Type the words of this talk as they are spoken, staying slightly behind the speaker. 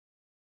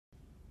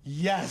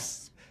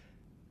Yes.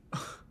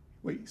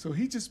 Wait, so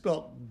he just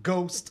spelled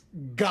ghost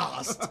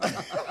gost.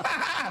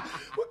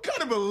 What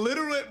kind of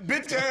illiterate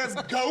bitch-ass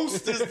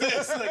ghost is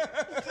this?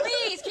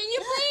 Please, can you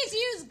please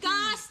use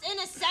gost in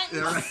a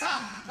sentence?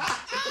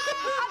 Of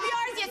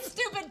yours, you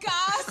stupid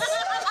gost.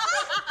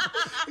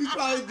 He's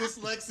probably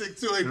dyslexic,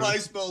 too. He probably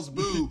spells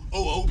boo.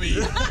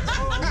 O-O-B.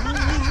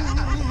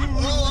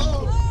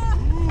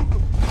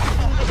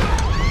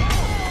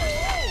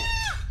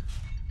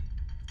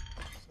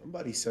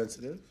 Somebody's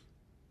sensitive.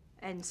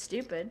 And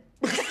stupid.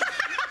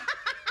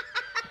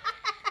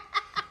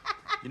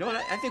 You know what?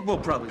 I think we'll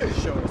probably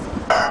just show us.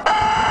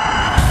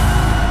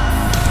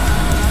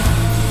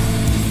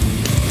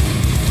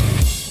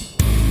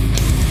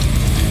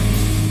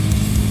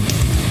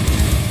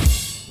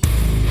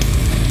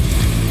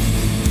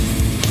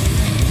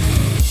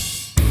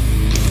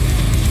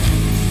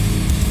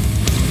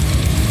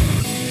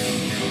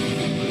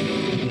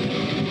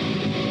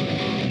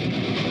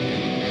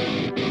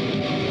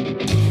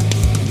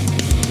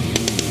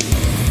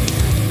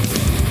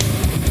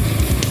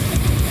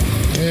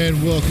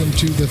 And welcome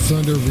to the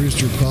Thunder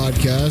Rooster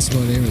Podcast.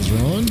 My name is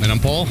Ron. And I'm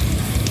Paul.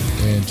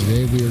 And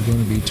today we are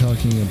going to be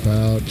talking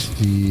about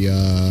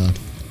the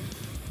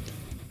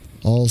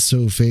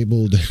also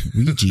fabled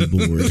Ouija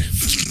board.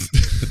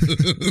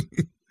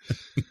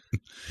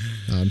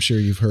 I'm sure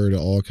you've heard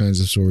all kinds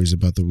of stories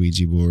about the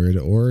Ouija board,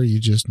 or you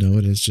just know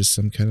it as just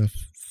some kind of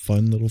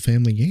fun little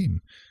family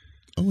game.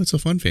 Oh, it's a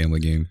fun family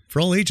game for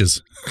all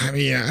ages. I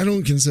mean, I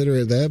don't consider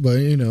it that, but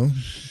you know,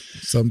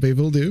 some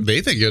people do.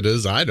 They think it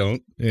is. I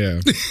don't. Yeah.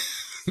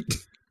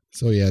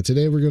 So yeah,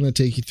 today we're going to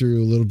take you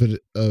through a little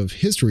bit of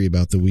history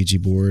about the Ouija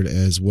board,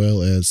 as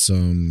well as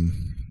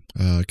some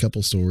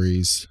couple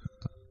stories.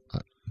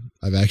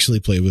 I've actually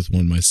played with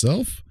one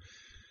myself.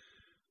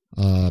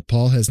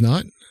 Paul has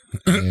not,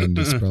 and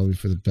it's probably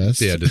for the best.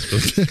 Yeah,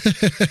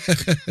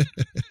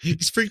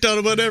 he's freaked out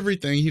about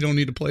everything. He don't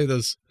need to play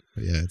this.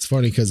 Yeah, it's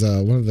funny because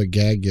one of the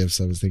gag gifts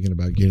I was thinking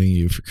about getting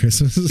you for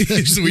Christmas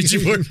is Ouija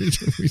board.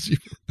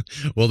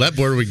 Well, that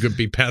board would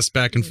be passed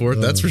back and forth.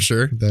 That's for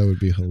sure. That would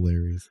be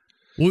hilarious.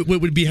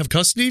 Would we have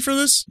custody for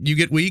this? You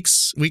get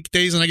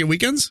weekdays, and I get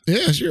weekends?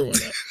 Yeah, sure. Why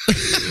not?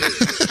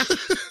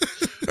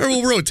 Or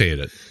we'll rotate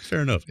it. Fair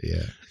enough.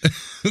 Yeah.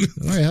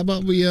 All right. How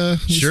about we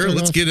sure,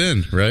 let's get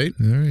in, right?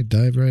 All right,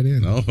 dive right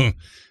in. Oh,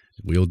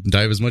 we'll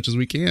dive as much as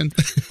we can.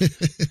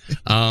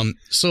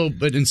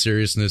 But in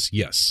seriousness,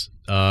 yes.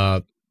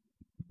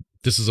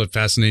 This is a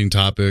fascinating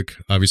topic.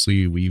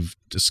 Obviously, we've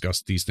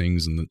discussed these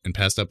things in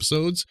past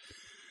episodes.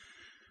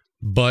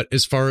 But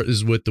as far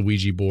as with the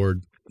Ouija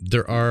board,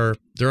 there are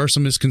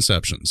some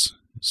misconceptions.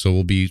 So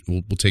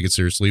we'll take it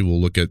seriously. We'll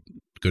look at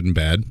good and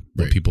bad,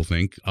 what people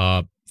think.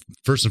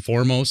 First and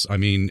foremost, I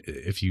mean,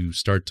 if you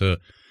start to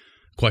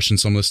question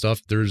some of the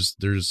stuff,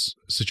 there's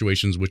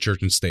situations with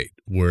church and state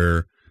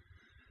where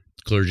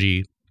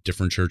clergy,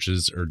 different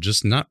churches are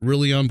just not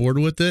really on board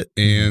with it,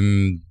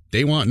 and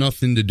they want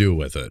nothing to do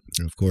with it.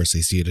 And of course,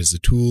 they see it as a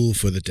tool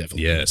for the devil.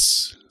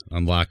 Yes,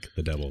 unlock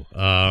the devil.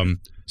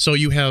 So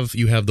you have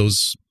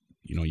those,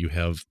 you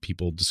have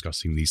people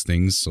discussing these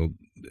things. So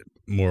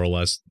more or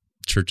less,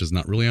 church is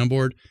not really on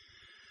board.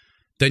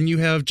 Then you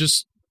have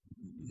just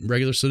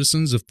regular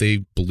citizens, if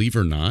they believe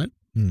or not,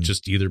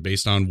 just either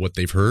based on what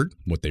they've heard,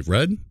 what they've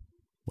read,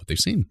 what they've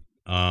seen.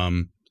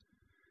 Then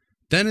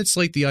it's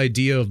like the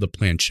idea of the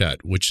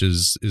planchette, which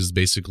is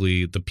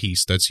basically the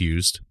piece that's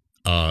used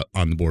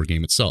on the board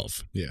game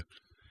itself. Yeah.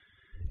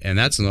 And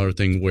that's another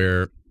thing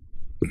where,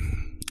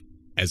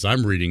 as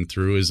I'm reading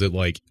through, is it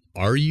like,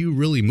 are you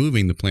really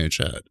moving the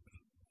planchette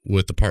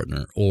with the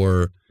partner,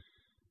 or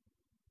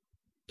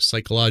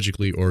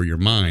psychologically, or your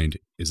mind,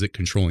 is it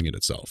controlling it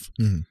itself?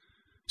 Mm-hmm.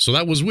 So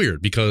that was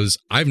weird because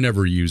I've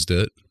never used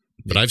it,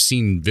 but I've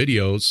seen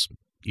videos,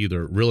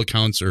 either real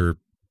accounts or,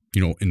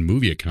 in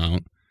movie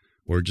account,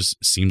 where it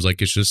just seems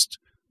like it's just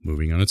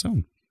moving on its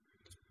own.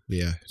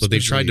 Yeah. But they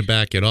tried to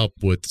back it up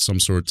with some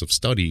sorts of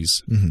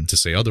studies to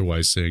say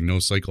otherwise, saying, no,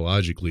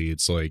 psychologically,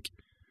 it's like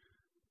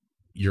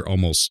you're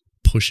almost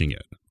pushing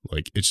it.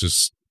 Like, it's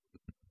just...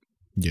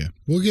 Yeah.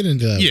 We'll get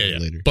into that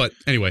later. But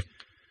anyway,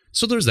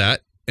 so there's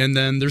that. And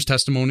then there's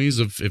testimonies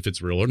of if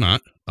it's real or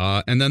not.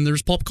 And then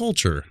there's pop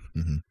culture.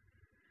 Mm-hmm.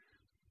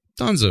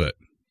 Tons of it.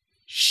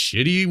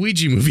 Shitty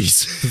Ouija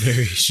movies.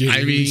 Very shitty.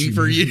 I mean,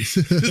 for years,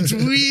 it's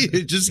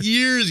weird. Just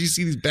years, you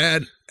see these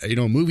bad,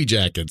 movie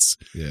jackets,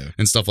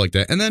 and stuff like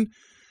that. And then,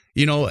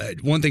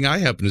 one thing I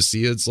happen to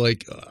see, it's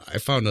like I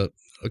found a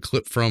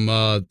clip from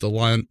the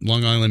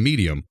Long Island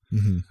Medium,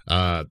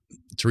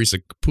 Teresa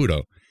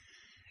Caputo,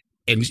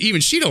 and even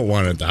she don't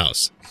want it at the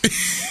house.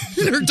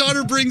 Her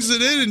daughter brings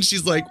it in, and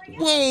she's like,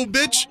 "Whoa,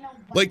 bitch!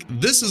 Like,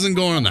 this isn't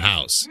going in the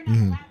house."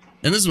 And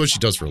this is what she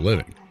does for a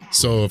living.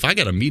 So if I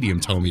got a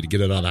medium telling me to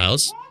get it out of the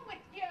house,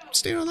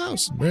 stay out of the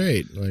house.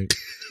 Right. Like,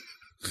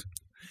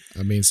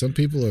 I mean, some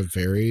people are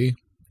very,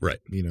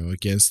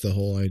 against the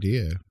whole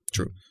idea.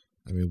 True.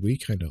 I mean, we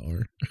kind of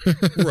are.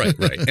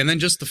 Right. And then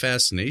just the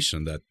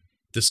fascination that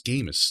this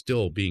game is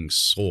still being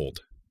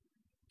sold.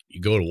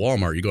 You go to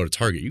Walmart, you go to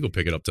Target, you go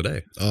pick it up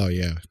today. Oh,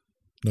 yeah.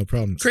 No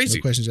problem. Crazy.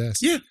 No questions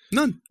asked. Yeah,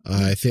 none.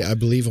 I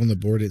believe on the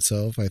board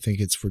itself, I think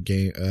it's for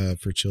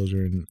for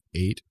children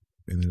 8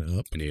 and then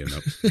up. And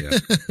up. Yeah.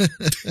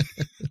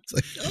 It's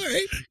like, all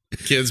right.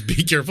 Kids,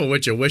 be careful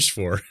what you wish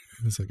for.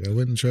 It's like, I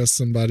wouldn't trust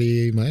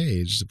somebody my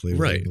age to play with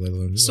Right. it, let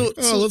alone So-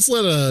 like, so- let's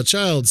let a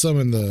child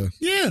summon the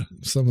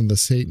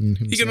Satan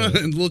He can,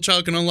 himself. a little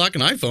child can unlock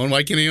an iPhone.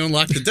 Why can't he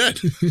unlock the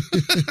dead?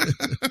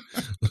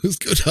 Let's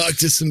go talk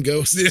to some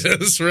ghosts.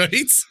 Yes,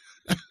 right.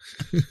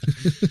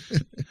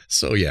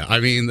 So yeah, I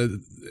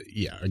mean,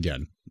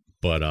 again,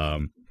 but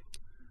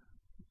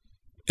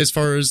as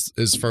far as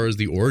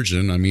the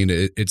origin, I mean,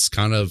 it's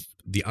kind of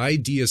the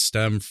idea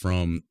stemmed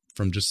from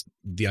just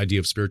the idea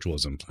of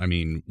spiritualism. I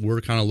mean, we're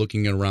kind of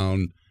looking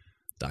around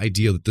the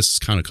idea that this is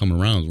kind of coming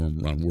around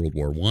World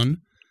War I.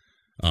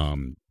 A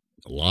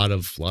lot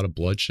of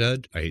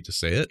bloodshed. I hate to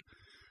say it,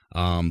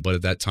 but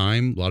at that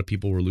time, a lot of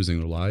people were losing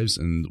their lives,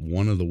 and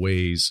one of the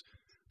ways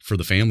for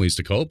the families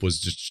to cope was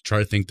just to try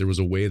to think there was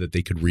a way that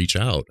they could reach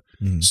out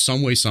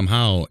some way,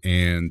 somehow,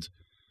 and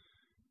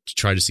to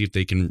try to see if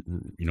they can,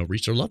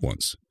 reach their loved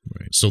ones.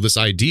 Right. So this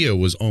idea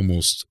was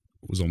almost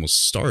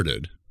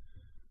started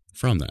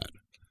from that.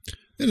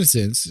 In a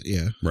sense,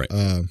 yeah. Right.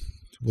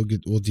 We'll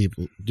dig a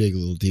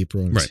little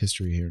deeper on its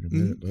history here in a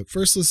minute. But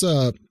first, let's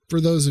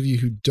for those of you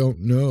who don't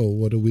know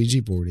what a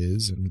Ouija board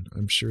is, and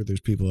I'm sure there's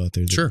people out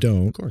there that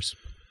don't. Of course.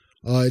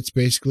 It's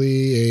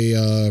basically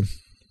a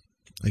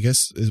I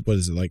guess what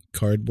is it, like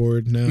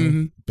cardboard now?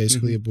 Mm-hmm.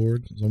 Basically a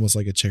board. It's almost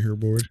like a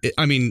checkerboard.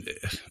 I mean,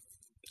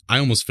 I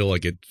almost feel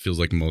like it feels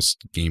like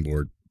most game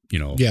board.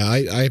 Yeah,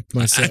 I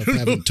myself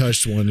haven't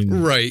touched one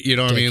in right. You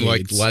know what I mean?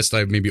 Like decades. last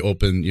time maybe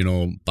opened,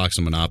 box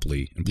of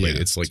Monopoly and played.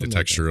 Yeah, It's like the something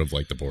like texture of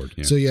like the board.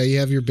 Yeah. So yeah, you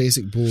have your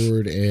basic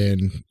board,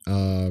 and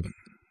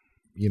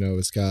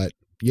it's got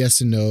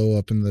yes and no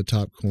up in the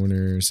top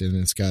corners, and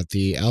it's got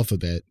the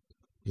alphabet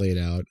laid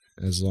out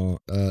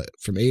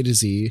from A to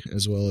Z,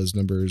 as well as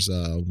numbers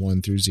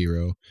 1 through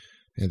 0,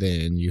 and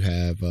then you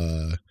have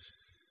a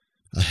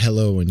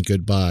hello and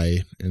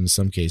goodbye. In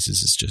some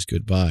cases, it's just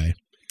goodbye.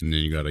 And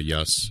then you got a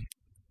yes,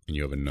 and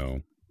you have a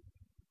no.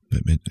 I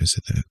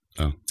said that.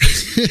 Oh.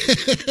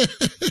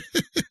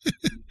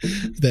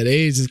 That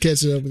age is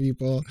catching up with you,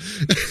 Paul.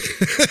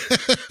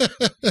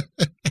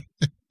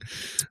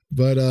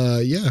 But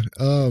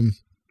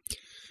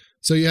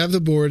so you have the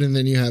board, and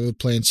then you have a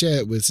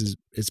planchette, which is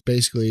it's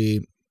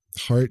basically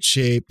heart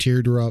shaped,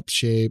 teardrop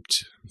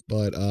shaped,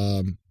 but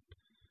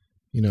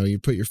you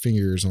put your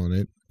fingers on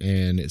it,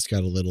 and it's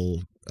got a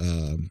little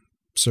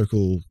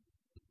circle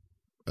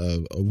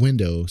of a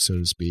window, so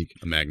to speak.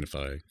 A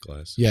magnifying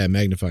glass. Yeah,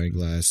 magnifying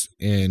glass.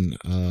 And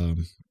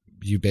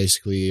you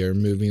basically are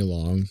moving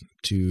along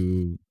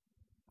to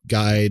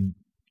guide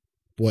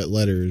what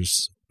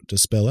letters to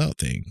spell out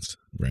things,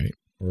 right?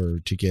 Or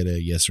to get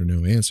a yes or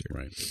no answer.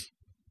 Right.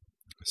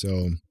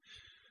 So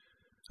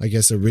I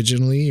guess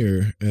originally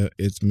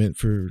it's meant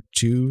for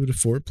 2 to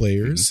 4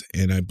 players.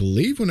 Mm-hmm. And I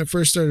believe when it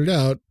first started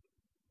out,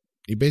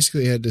 you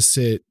basically had to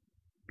sit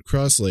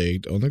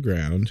cross-legged on the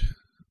ground,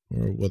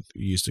 or what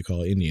we used to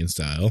call Indian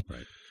style.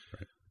 Right.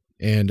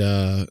 And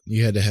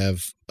you had to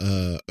have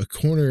a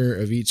corner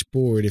of each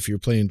board. If you're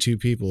playing 2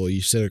 people,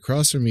 you sit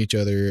across from each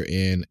other,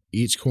 and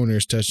each corner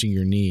is touching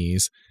your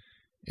knees,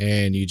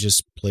 and you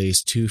just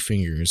place 2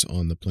 fingers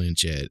on the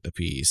planchette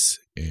apiece,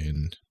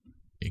 and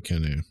it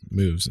kind of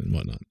moves and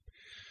whatnot.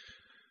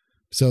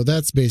 So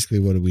that's basically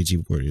what a Ouija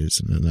board is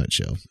in a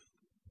nutshell.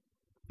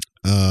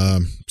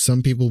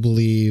 Some people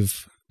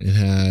believe it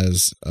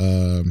has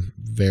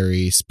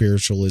very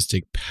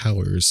spiritualistic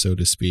powers, so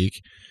to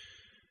speak.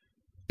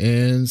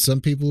 And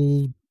some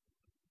people,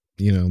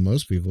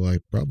 most people, I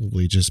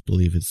probably just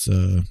believe it's,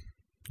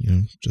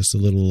 just a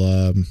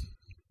little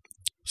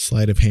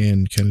sleight of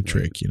hand kind of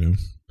trick,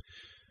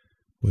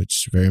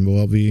 which very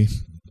well be.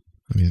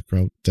 I mean,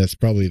 that's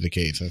probably the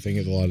case. I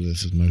think a lot of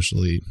this is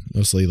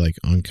mostly like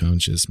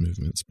unconscious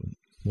movements, but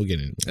we'll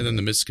get into it. And then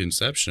the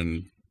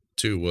misconception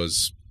too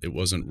was it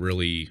wasn't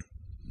really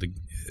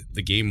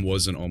the game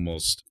wasn't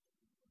almost.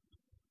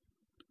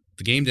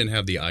 The game didn't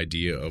have the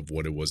idea of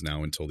what it was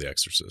now until The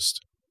Exorcist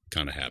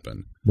kind of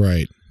happened.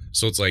 Right.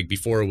 So it's like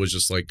before it was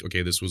just like,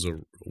 okay, this was a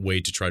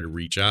way to try to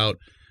reach out,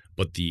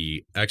 but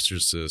The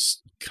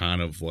Exorcist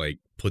kind of like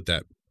put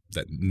that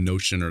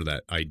notion or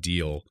that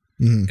ideal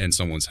in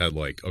someone's head,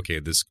 like, okay,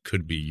 this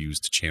could be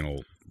used to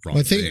channel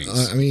wrong things.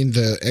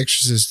 The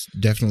Exorcist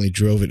definitely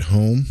drove it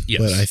home, yes.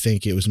 But I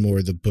think it was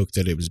more the book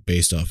that it was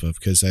based off of,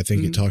 because I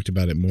think it talked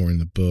about it more in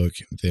the book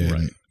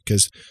than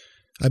because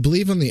I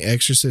believe on The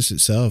Exorcist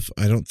itself,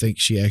 I don't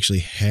think she actually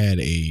had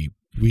a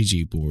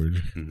Ouija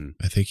board. Mm-hmm.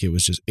 I think it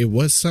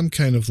was some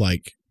kind of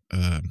like,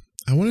 I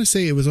want to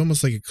say it was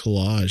almost like a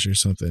collage or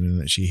something,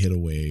 and that she hid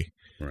away.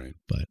 Right.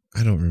 But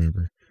I don't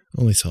remember.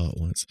 Only saw it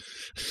once.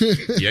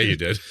 Yeah, you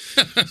did.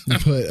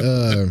 But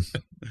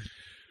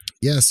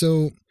yeah,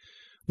 so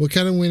what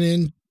kind of went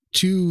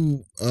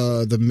into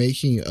the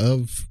making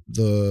of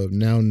the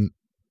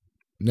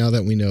now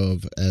that we know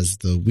of as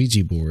the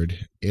Ouija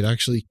board, it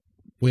actually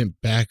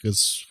went back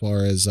as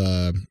far as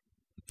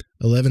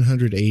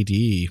 1100 AD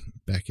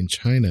back in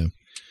China.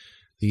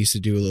 they used to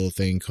do a little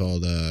thing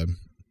called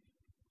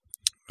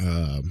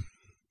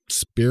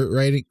spirit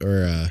writing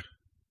or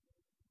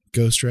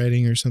ghost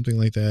writing or something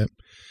like that.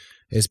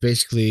 It's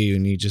basically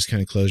when you just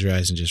kind of close your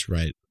eyes and just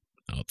write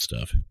out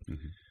stuff.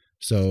 Mm-hmm.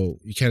 So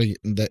you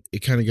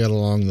it kind of got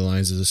along the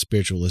lines of the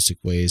spiritualistic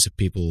ways of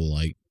people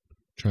like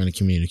trying to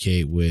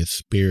communicate with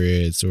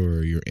spirits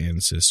or your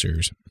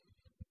ancestors.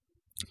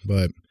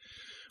 But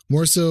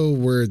more so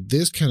where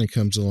this kind of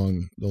comes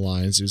along the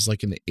lines is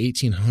like in the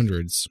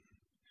 1800s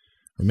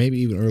or maybe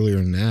even earlier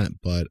than that.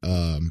 But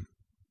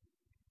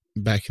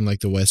back in like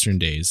the Western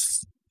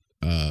days,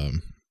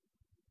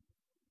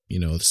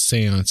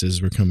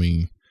 seances were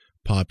coming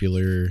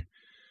popular.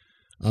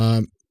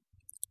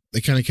 They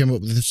kind of came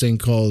up with this thing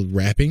called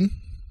rapping,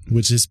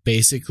 which is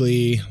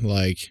basically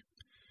like,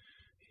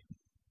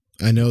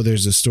 I know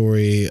there's a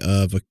story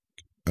of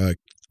a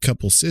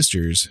couple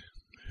sisters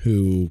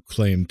who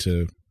claimed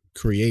to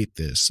create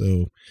this.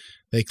 So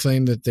they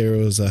claimed that there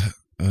was a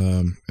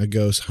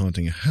ghost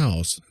haunting a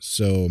house.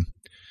 So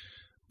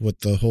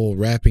what the whole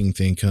rapping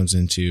thing comes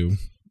into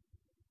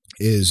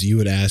is you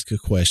would ask a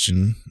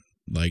question,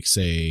 like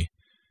say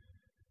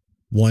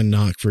 1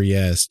 knock for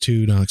yes,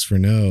 2 knocks for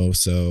no.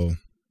 So,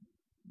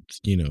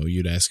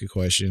 you'd ask a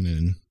question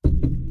and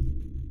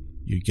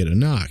you'd get a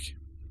knock.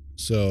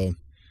 So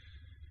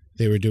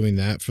they were doing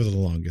that for the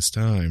longest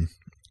time.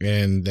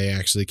 And they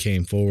actually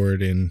came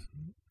forward and,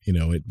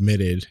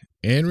 admitted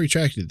and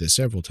retracted this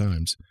several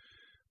times,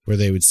 where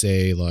they would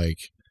say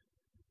like,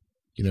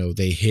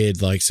 they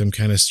hid like some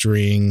kind of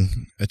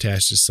string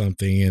attached to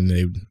something and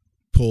they'd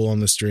pull on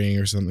the string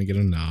or something, get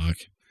a knock.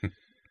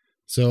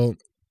 So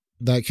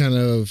that kind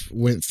of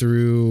went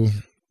through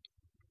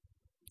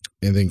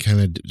and then kind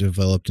of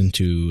developed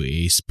into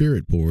a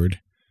spirit board,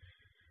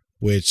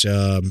 which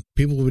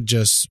people would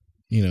just,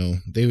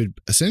 they would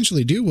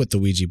essentially do what the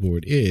Ouija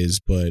board is,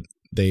 but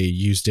they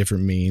use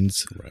different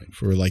means. Right.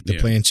 For like the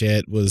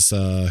planchette was,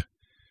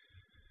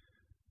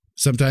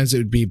 sometimes it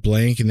would be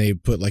blank and they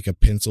put like a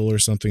pencil or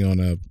something on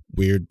a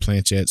weird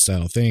planchette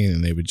style thing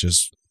and they would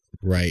just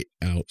write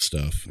out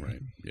stuff. Right.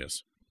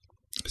 Yes.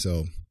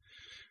 So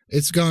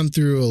it's gone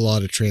through a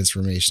lot of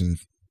transformation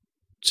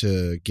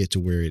to get to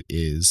where it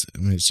is. I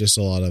mean, it's just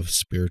a lot of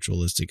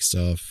spiritualistic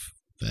stuff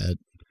that,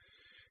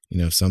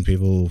 some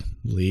people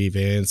believe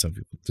in, some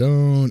people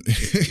don't.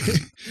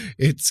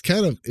 It's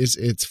kind of,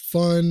 it's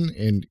fun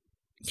and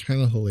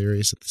kind of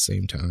hilarious at the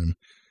same time.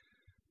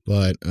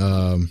 But,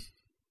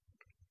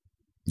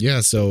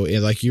 so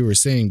like you were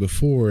saying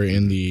before,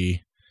 in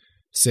the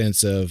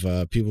sense of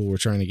people were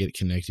trying to get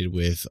connected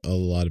with a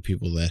lot of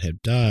people that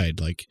have died,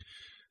 like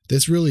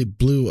this really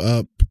blew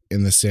up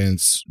in the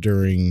sense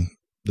during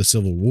the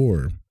Civil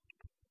War,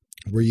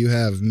 where you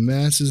have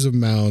massive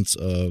amounts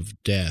of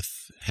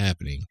death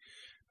happening.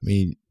 I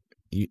mean,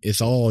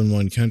 it's all in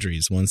one country.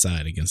 It's one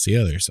side against the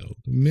other. So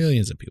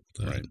millions of people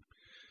died. Right.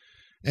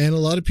 And a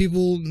lot of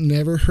people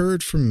never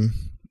heard from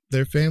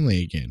their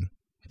family again.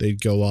 They'd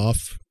go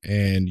off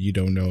and you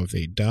don't know if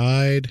they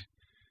died.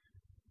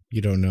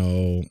 You don't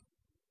know,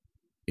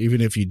 even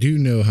if you do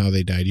know how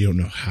they died, you don't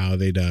know how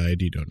they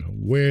died. You don't know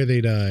where they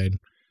died,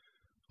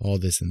 all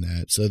this and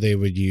that. So they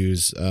would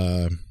use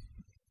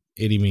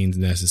any means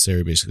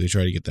necessary, basically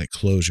try to get that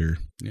closure.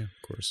 Yeah,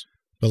 of course.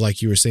 But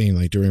like you were saying,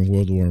 like during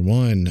World War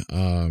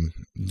I,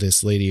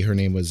 this lady, her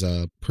name was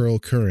Pearl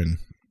Curran.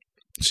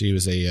 She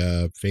was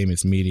a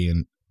famous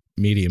medium,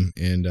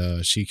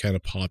 and she kind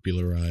of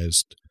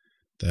popularized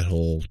that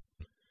whole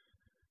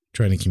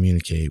trying to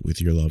communicate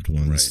with your loved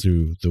ones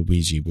through the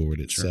Ouija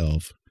board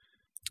itself. Sure.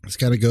 Let's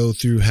kind of go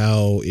through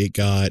how it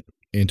got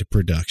into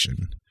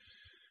production.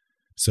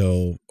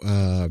 So,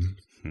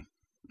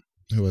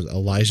 it was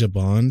Elijah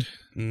Bond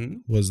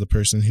was the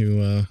person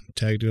who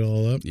tagged it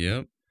all up.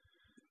 Yep.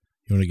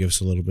 You want to give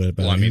us a little bit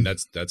about? Well, I mean,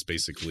 that's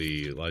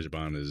basically Elijah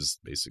Bond is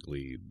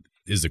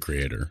the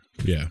creator.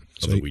 Yeah.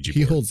 Of the Ouija board.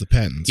 He holds the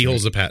patents. He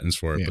holds the patents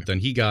for it, but then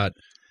he got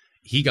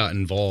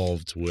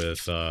involved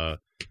with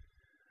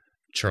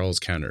Charles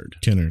Kennard.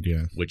 Kennard,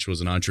 yeah, which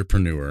was an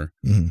entrepreneur,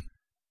 and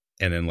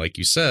then, like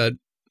you said,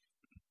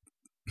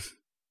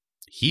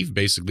 he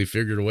basically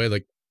figured a way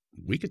like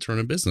we could turn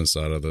a business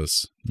out of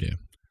this. Yeah.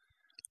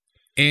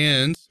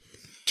 And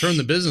turn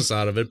the business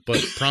out of it,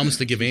 but promise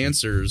to give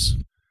answers,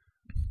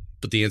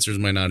 but the answers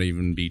might not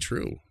even be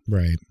true.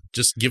 Right.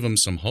 Just give them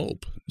some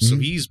hope. So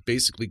he's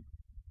basically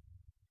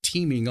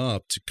teaming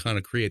up to kind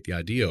of create the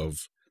idea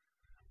of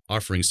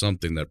offering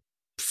something that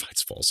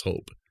provides false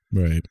hope.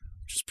 Right.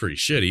 Which is pretty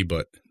shitty,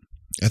 but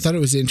I thought it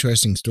was an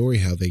interesting story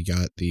how they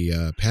got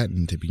the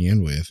patent to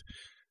begin with.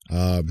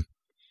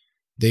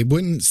 They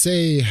wouldn't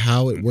say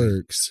how it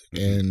works,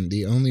 and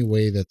the only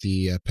way that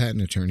the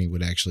patent attorney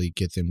would actually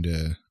get them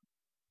to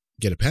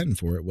get a patent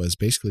for it was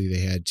basically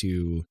they had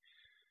to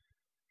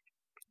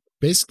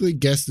basically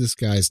guess this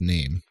guy's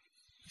name.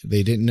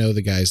 They didn't know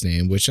the guy's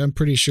name, which I'm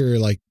pretty sure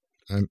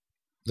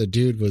the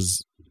dude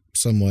was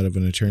somewhat of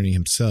an attorney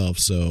himself,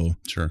 so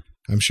sure.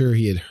 I'm sure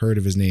he had heard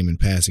of his name in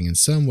passing in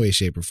some way,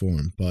 shape, or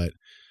form. But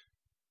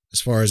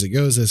as far as it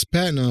goes, this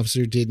patent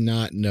officer did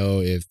not know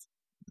if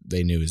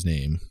they knew his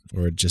name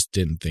or just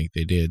didn't think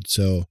they did.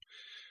 So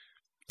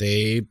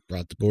they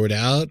brought the board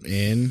out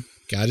and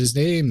got his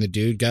name. The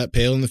dude got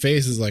pale in the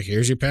face. Is like,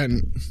 here's your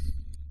patent.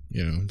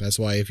 You know, that's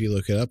why if you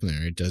look it up in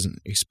there, it doesn't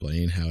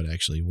explain how it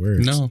actually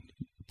works. No,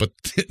 but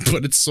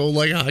it's sold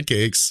like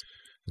hotcakes.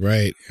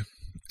 Right.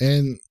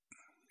 And,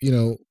 you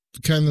know,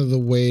 kind of the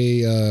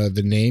way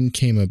the name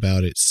came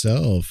about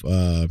itself,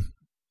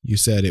 you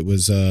said it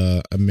was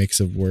a mix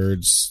of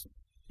words.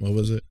 What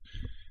was it?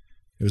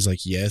 It was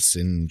like yes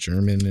in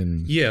German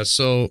and... Yeah,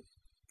 so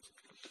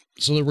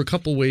there were a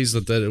couple ways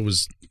that it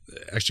was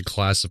actually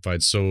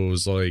classified. So it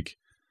was like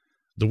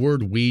the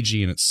word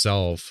Ouija in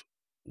itself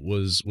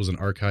was an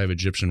archaic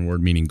Egyptian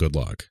word meaning good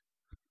luck.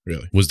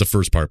 Really? Was the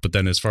first part. But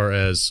then as far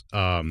as,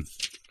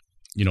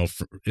 you know,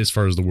 as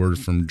far as the word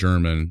from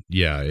German,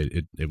 yeah,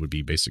 it would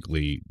be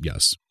basically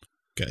yes.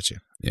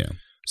 Gotcha. Yeah.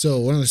 So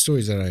one of the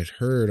stories that I'd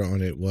heard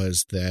on it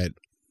was that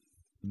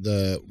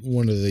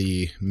one of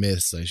the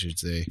myths, I should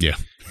say,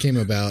 came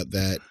about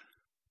that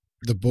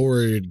the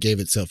board gave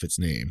itself its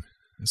name.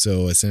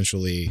 So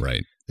essentially,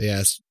 right, they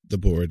asked the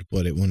board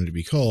what it wanted to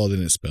be called,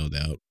 and it spelled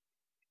out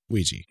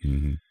Ouija.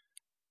 Mm-hmm.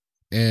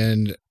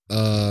 And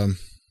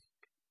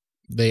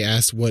they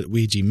asked what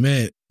Ouija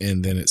meant,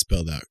 and then it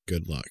spelled out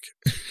good luck.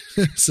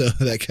 So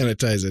that kind of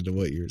ties into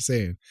what you were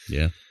saying.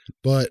 Yeah.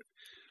 But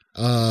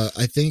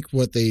I think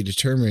what they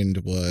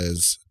determined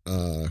was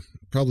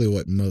probably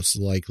what most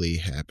likely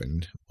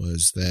happened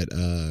was that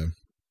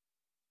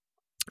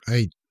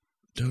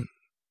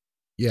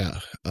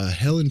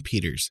Helen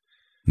Peters.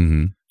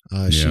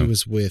 Mm-hmm. She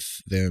was with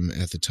them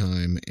at the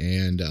time,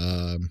 and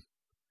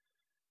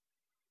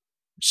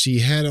she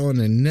had on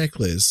a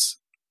necklace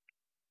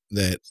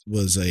that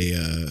was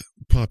a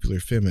popular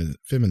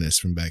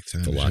feminist from back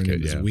then. The locket, her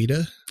name was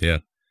Ouida. Yeah.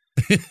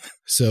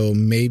 So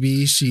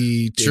maybe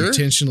she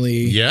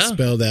intentionally Yeah.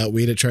 spelled out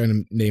Ouida, trying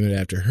to name it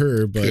after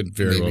her, but Could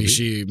very maybe well be.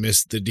 she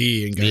missed the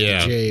D and got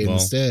Yeah, the J well,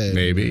 instead.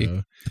 maybe. you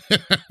know.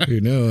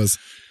 Who knows?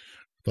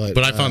 But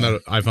I found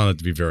that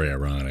to be very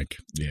ironic.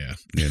 Yeah.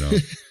 You know,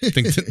 I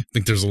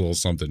think there's a little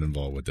something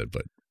involved with it,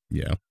 but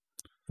yeah.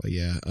 But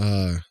yeah,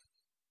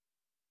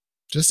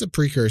 just the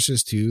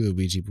precursors to the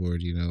Ouija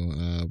board, you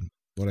know,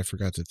 what I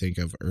forgot to think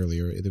of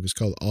earlier, it was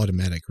called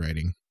automatic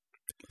writing.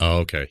 Oh,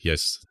 okay.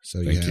 Yes.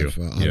 So Thank you have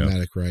you.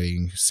 automatic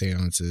writing,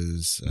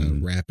 seances,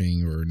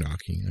 rapping or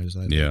knocking, as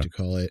I like to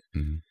call it.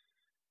 Mm-hmm.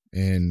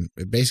 And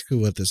basically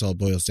what this all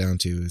boils down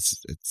to is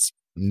it's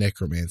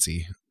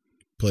necromancy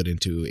put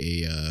into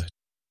a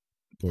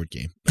board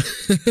game.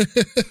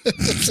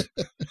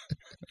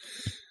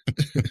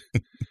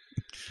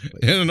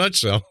 In a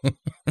nutshell.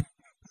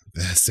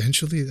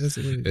 Essentially, that's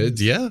what it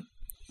is. Yeah.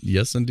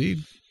 Yes,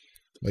 indeed.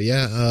 But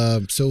yeah,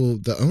 so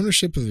the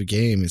ownership of the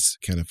game is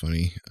kind of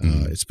funny.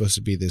 It's supposed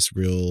to be this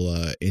real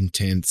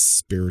intense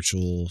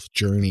spiritual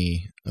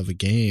journey of a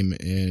game,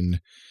 and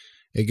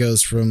it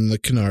goes from the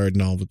Kennard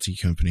Novelty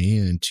Company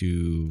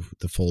into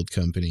the Fold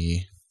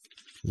Company.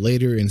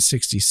 Later in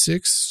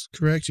 '66,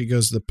 correct? It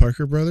goes to the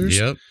Parker Brothers.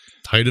 Yep.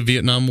 Height of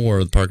Vietnam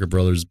War, the Parker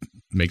Brothers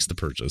makes the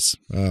purchase.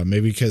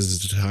 Maybe because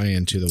it's a tie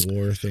into the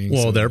war thing.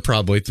 Well, so. they're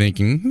probably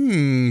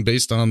thinking,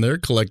 based on their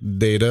collected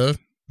data,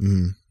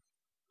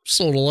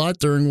 sold a lot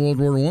during World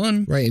War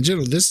I. Right. In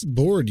general, this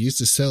board used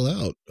to sell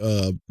out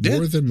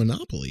more than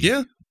Monopoly.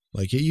 Yeah.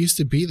 Like, it used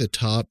to be the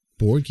top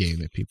board game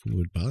that people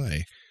would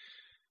buy.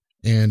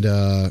 And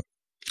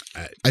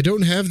I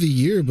don't have the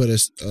year, but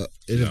it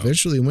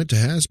eventually went to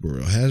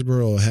Hasbro.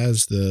 Hasbro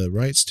has the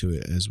rights to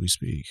it as we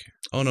speak.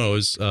 Oh, no, it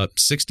was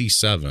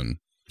 67.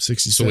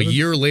 67? So a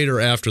year later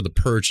after the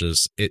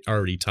purchase, it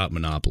already topped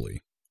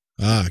Monopoly.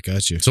 Ah,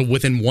 got you. So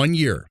within 1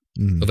 year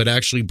of it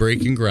actually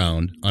breaking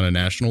ground on a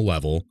national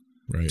level,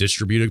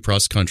 distributed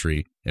across the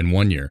country in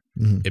 1 year,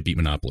 it beat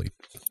Monopoly.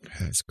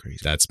 That's crazy.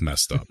 That's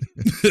messed up.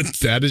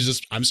 That is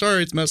just, I'm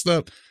sorry, it's messed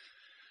up.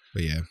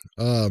 But yeah,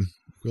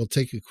 we'll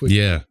take a quick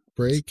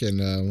break, and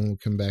when we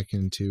come back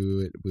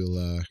into it,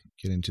 we'll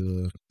get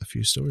into a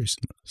few stories.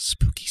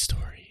 Spooky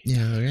story.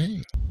 Yeah, all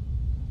right.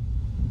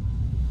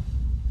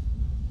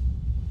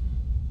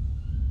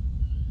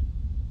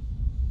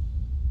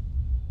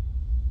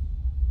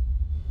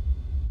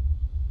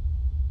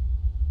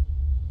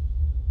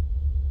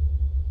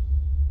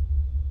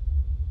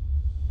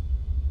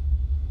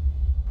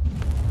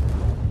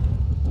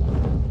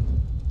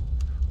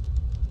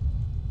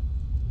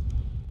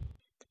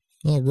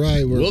 All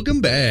right. Welcome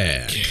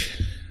back.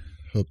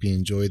 Hope you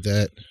enjoyed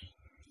that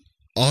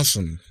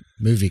awesome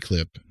movie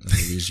clip of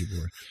the Ouija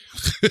board.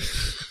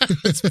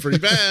 It's pretty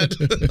bad.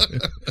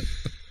 All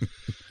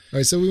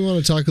right. So we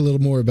want to talk a little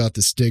more about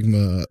the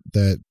stigma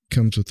that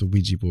comes with the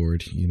Ouija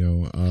board. You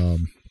know,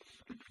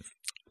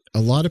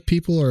 a lot of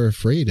people are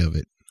afraid of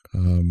it.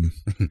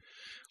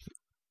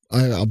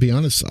 I'll be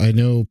honest. I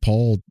know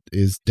Paul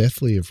is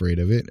deathly afraid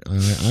of it.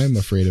 I'm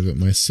afraid of it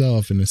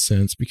myself in a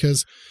sense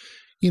because,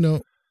 you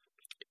know,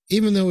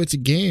 even though it's a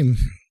game,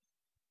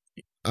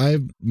 I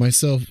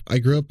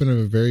grew up in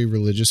a very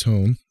religious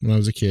home when I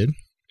was a kid.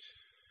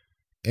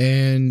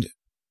 And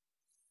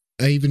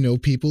I even know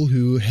people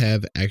who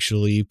have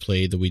actually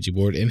played the Ouija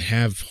board and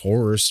have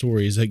horror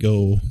stories that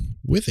go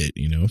with it,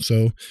 you know?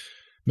 So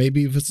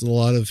maybe if it's a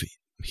lot of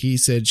he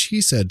said,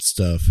 she said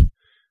stuff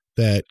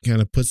that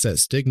kind of puts that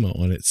stigma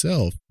on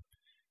itself.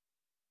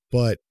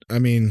 But I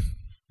mean,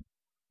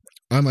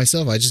 I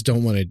myself, I just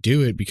don't want to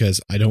do it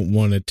because I don't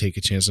want to take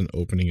a chance on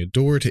opening a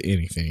door to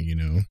anything, you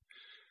know?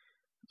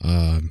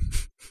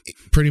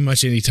 Pretty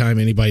much anytime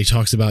anybody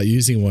talks about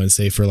using one,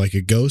 say for like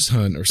a ghost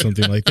hunt or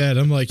something like that,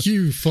 I'm like,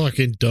 you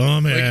fucking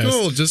dumbass. Like,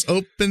 cool, just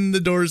open the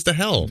doors to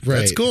hell. Right.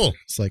 That's cool.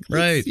 It's like,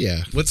 right.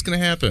 Yeah. What's going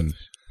to happen?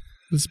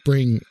 Let's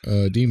bring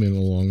a demon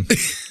along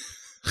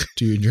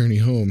to your journey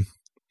home.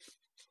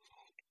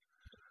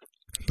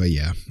 But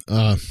yeah,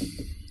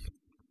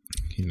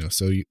 you know,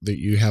 so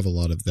you have a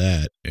lot of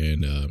that,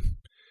 and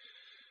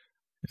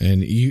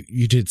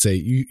you did say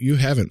you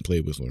haven't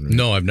played with one, right?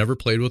 No, I've never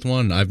played with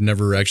one. I've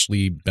never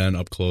actually been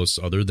up close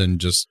other than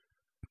just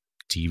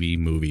TV,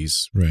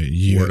 movies, right?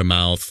 Word of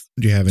mouth.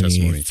 Do you have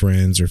testimony. any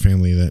friends or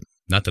family that?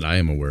 Not that I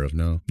am aware of,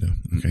 no. No.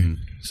 Okay. Mm-hmm.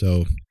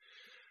 So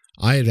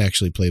I had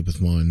actually played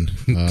with one,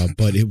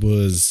 but it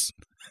was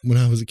when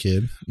I was a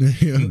kid.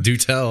 Do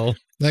tell.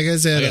 Like I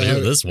said, I gotta hear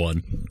this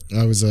one.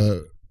 I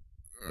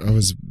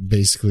was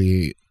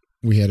basically,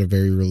 we had a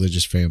very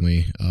religious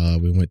family.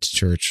 We went to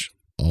church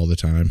all the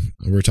time.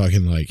 We're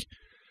talking like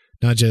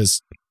not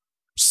just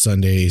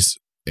Sundays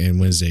and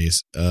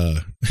Wednesdays.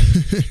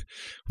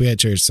 We had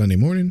church Sunday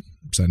morning,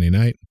 Sunday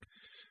night.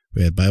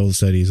 We had Bible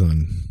studies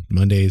on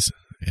Mondays,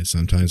 and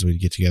sometimes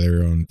we'd get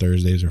together on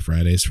Thursdays or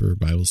Fridays for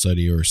Bible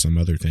study or some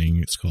other thing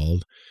it's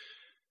called,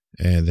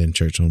 and then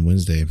church on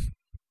Wednesday.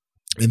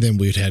 And then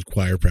we'd had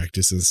choir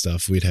practice and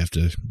stuff we'd have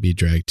to be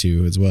dragged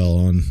to as well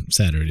on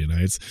Saturday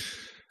nights.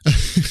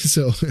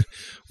 So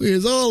it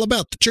was all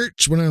about the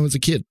church when I was a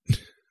kid.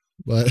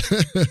 But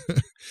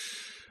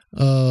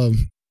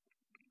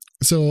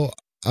so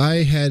I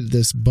had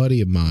this buddy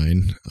of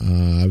mine.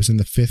 I was in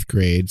the 5th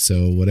grade,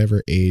 so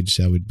whatever age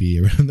I would be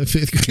around the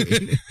 5th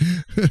grade.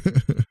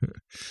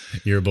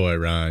 Your boy,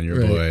 Ron,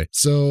 your boy.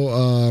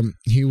 So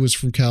he was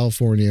from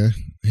California.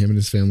 Him and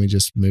his family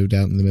just moved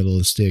out in the middle of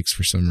the sticks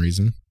for some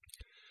reason.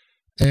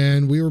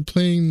 And we were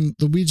playing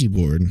the Ouija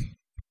board.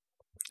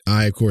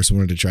 I, of course,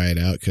 wanted to try it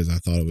out because I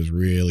thought it was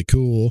really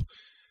cool.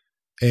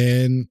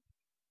 And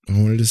I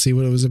wanted to see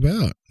what it was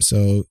about.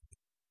 So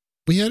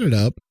we had it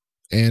up.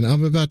 And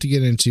I'm about to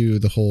get into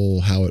the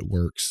whole how it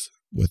works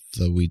with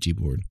the Ouija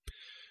board.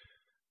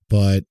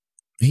 But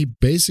he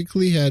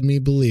basically had me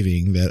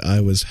believing that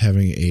I was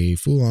having a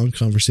full-on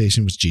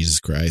conversation with Jesus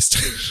Christ.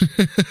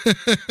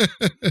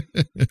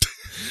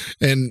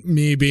 And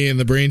me being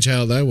the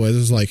brainchild I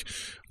was like,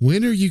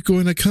 when are you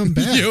going to come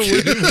back?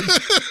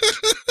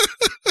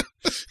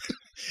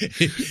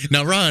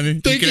 Now, Ron,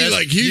 you could ask,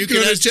 like, he's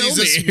going to tell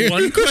Jesus me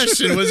one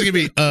question. What's it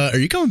going to be? Are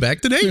you coming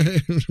back today?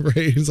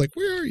 Right. He's like,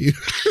 where are you?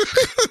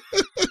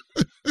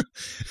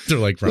 They're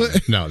like, Ron,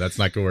 no, that's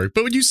not going to work.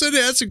 But when you said to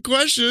ask a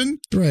question.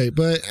 Right.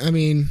 But I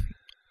mean,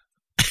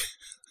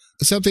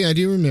 something I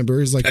do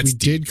remember is like we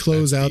did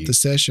close out the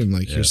session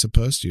like you're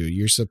supposed to.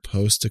 You're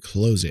supposed to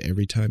close it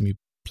every time you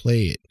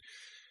play it.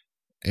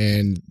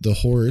 And the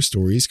horror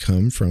stories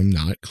come from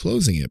not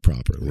closing it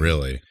properly.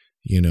 Really?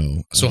 You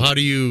know. So how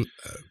do you...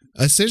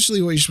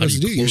 essentially what you're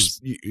supposed to do,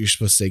 you're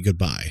supposed to say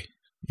goodbye,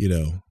 you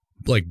know.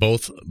 Like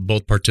both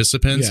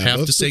participants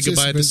have to say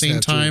goodbye at the same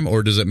time,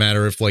 or does it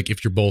matter if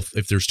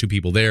there's two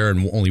people there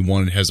and only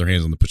one has their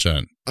hands on the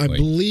puchent? I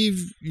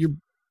believe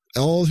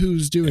all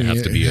who's doing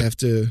have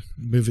to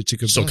move it to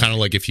goodbye. So kind of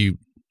like if you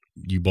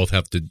both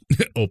have to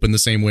open the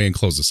same way and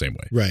close the same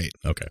way. Right.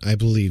 Okay. I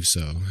believe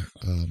so.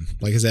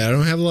 Like I said, I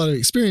don't have a lot of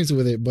experience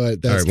with it,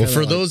 but that's all right. Well,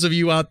 for those of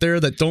you out there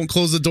that don't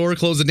close the door,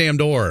 close the damn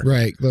door.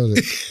 Right. Close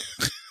it.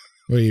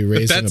 What are you,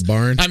 raised in a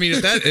barn? I mean,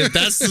 if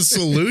that's the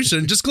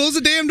solution, just close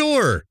the damn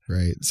door.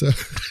 Right. So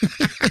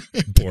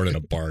born in a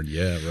barn.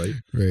 Yeah. Right.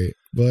 Right.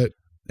 But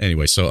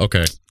anyway, so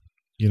okay.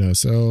 You know,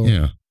 so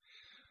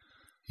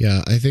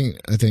yeah. I think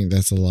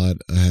that's a lot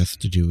I have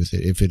to do with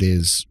it if it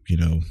is, you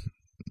know,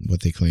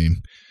 what they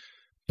claim.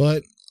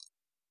 But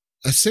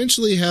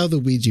essentially, how the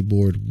Ouija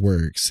board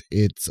works,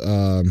 it's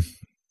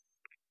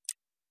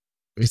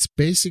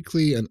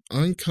basically an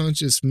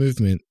unconscious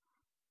movement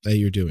that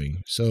you're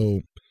doing.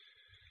 So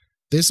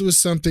this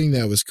was something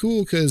that was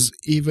cool because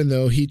even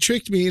though he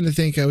tricked me into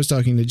thinking I was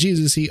talking to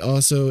Jesus, he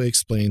also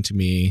explained to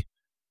me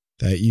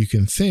that you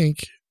can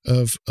think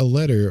of a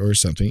letter or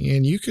something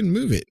and you can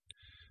move it.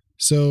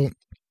 So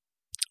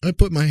I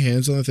put my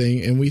hands on the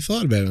thing and we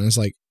thought about it. And I was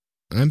like,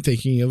 I'm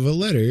thinking of a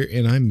letter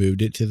and I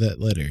moved it to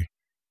that letter.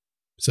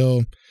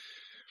 So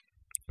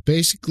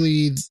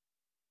basically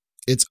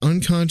it's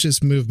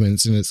unconscious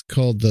movements and it's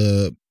called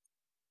the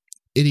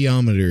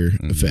idiometer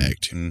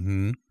effect.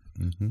 Mm-hmm.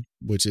 Mm-hmm.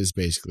 Which is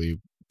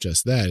basically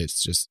just that.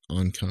 It's just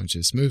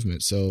unconscious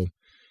movement. So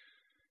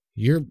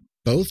you're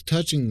both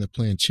touching the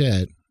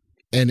planchette,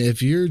 and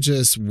if you're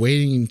just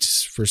waiting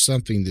for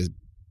something to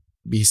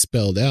be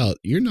spelled out,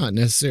 you're not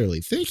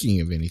necessarily thinking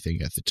of anything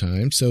at the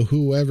time. So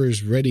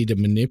whoever's ready to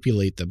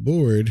manipulate the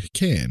board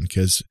can,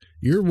 because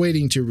you're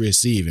waiting to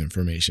receive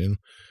information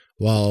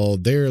while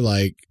they're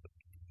like,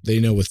 they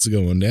know what's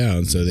going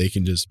down, so they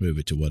can just move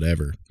it to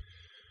whatever.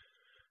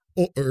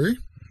 Or,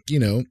 you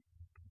know,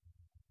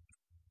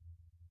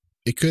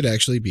 it could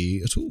actually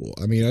be a tool.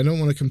 I mean, I don't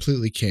want to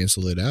completely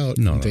cancel it out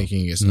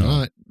thinking it's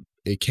not,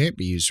 it can't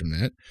be used from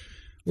that.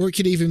 Or it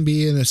could even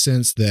be in a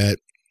sense that,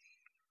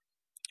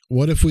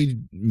 what if we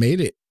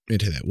made it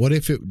into that? What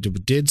if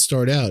it did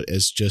start out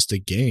as just a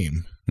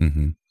game,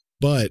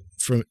 but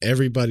from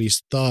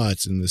everybody's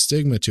thoughts and the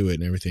stigma to it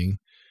and everything,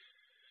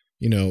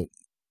 you know,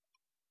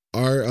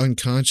 our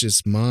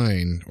unconscious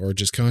mind or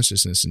just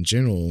consciousness in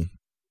general,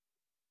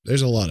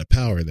 there's a lot of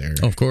power there.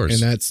 Of course.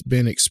 And that's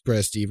been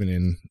expressed even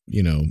in,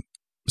 you know,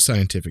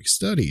 scientific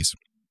studies.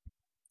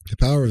 The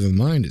power of the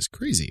mind is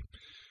crazy.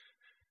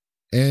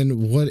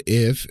 And what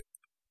if,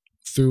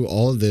 through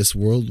all of this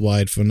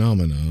worldwide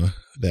phenomena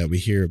that we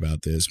hear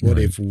about this, what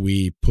if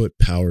we put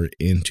power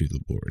into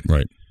the board?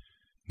 Right.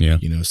 Yeah.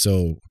 You know,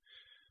 so,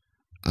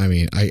 I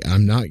mean,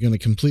 I'm not going to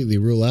completely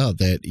rule out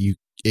that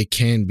it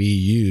can be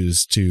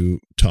used to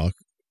talk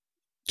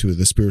to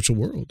the spiritual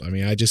world. I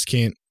mean, I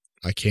can't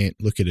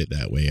look at it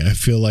that way. I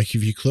feel like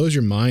if you close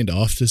your mind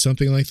off to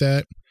something like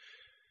that,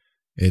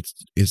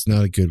 it's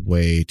not a good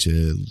way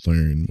to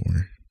learn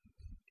more.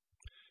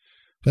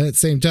 But at the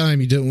same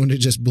time, you don't want to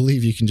just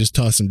believe you can just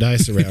toss some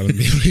dice around and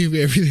believe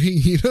everything,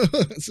 you know.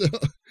 So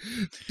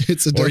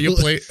it's a or you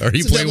play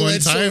one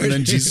time sword. and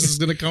then Jesus is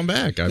going to come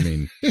back. I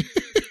mean,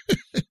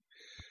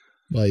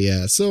 but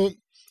yeah, so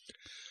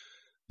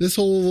this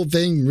whole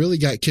thing really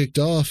got kicked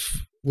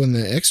off when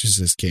The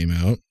Exorcist came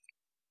out.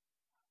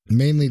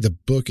 Mainly the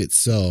book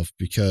itself,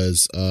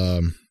 because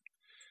a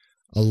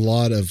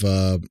lot of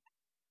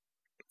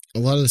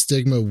the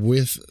stigma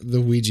with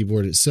the Ouija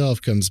board itself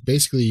comes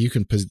basically you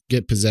can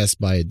get possessed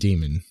by a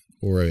demon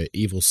or an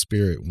evil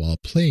spirit while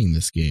playing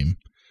this game.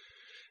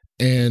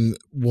 And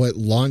what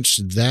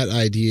launched that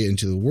idea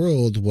into the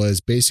world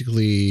was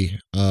basically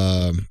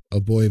a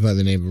boy by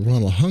the name of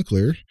Ronald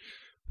Hunkler,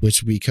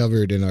 which we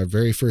covered in our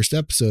very first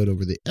episode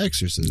over The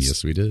Exorcist.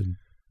 Yes, we did.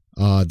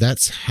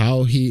 That's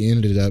how he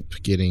ended up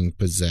getting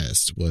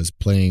possessed, was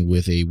playing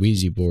with a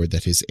Ouija board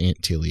that his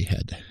Aunt Tilly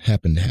had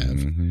happened to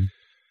have.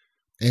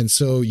 And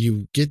so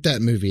you get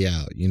that movie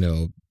out, you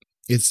know,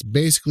 it's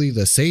basically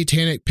the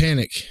satanic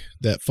panic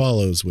that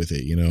follows with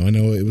it. You know, I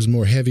know it was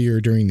more heavier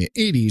during the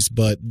 80s,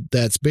 but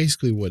that's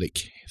basically what it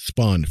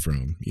spawned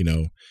from. You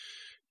know,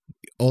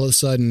 all of a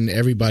sudden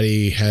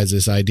everybody has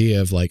this idea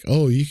of like,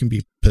 oh, you can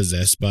be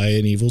possessed by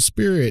an evil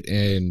spirit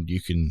and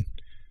you can,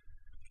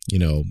 you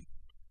know,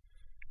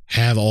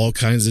 have all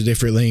kinds of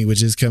different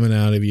languages coming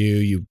out of you.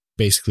 You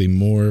basically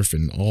morph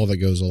and all that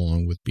goes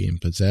along with being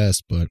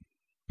possessed. But,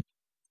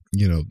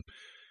 you know,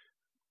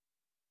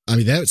 I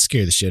mean, that would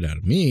scare the shit out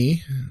of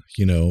me,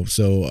 you know.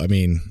 So, I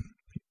mean,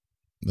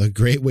 a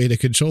great way to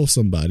control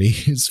somebody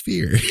is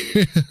fear.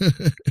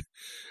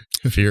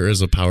 Fear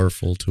is a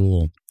powerful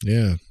tool.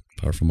 Yeah.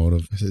 Powerful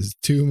motive. There's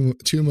two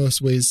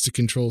most ways to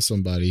control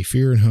somebody: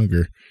 fear and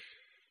hunger.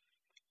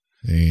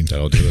 And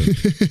that'll do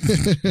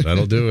it.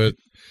 That'll do it.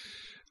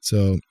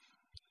 So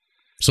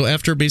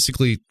after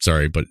basically,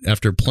 sorry, but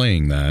after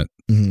playing that,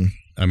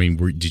 I mean,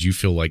 did you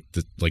feel like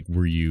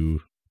were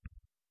you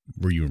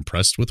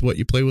impressed with what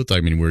you play with?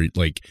 I mean,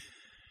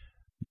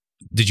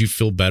 did you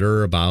feel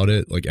better about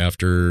it? Like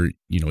after,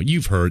 you know,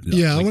 you've heard.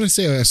 Yeah, I want to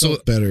say I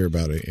felt better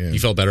about it. Yeah. You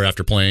felt better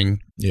after playing?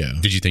 Yeah.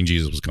 Did you think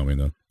Jesus was coming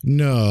though?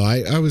 No,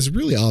 I was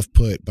really off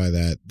put by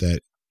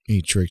that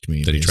he tricked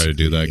me. Did he try to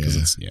do that?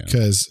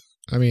 Because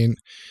I mean,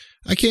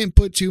 I can't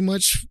put too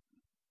much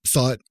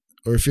thought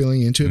or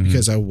feeling into it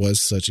because I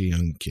was such a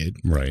young kid.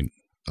 Right.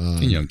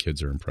 And young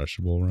kids are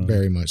impressionable, right?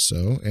 Very much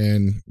so.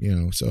 And, you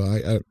know, so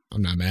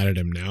I'm not mad at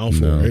him now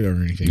for it or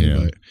anything,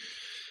 but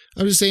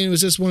I'm just saying it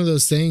was just one of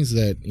those things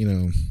that, you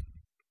know,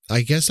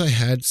 I guess I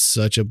had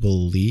such a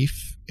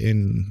belief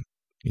in,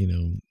 you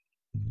know,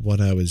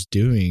 what I was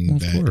doing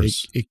that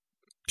it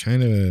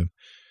kind of,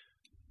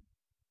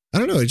 I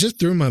don't know, it just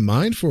threw my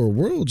mind for a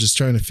whirl just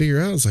trying to figure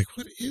out. I was like,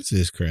 what is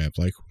this crap?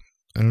 Like,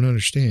 I don't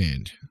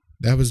understand.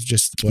 That was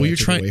just what I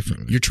took away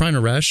from it. You're trying to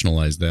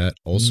rationalize that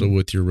also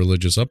with your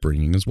religious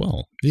upbringing as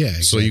well. Yeah.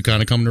 Exactly. So you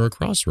kind of come to a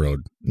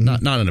crossroad,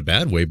 not in a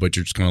bad way, but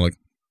you're just kind of like,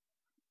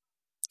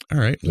 all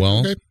right,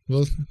 well, okay.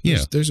 Well,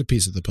 there's a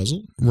piece of the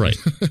puzzle, right?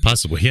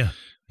 Possibly, yeah.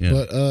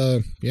 But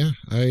I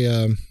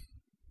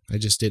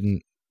just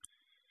didn't.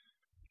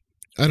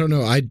 I don't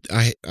know. I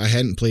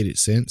hadn't played it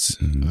since.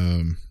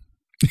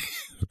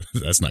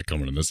 That's not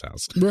coming in this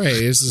house. Right.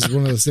 This is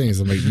one of those things.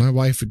 I'm like, my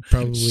wife would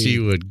probably she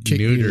would kick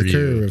neuter me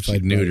you. If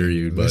I'd neuter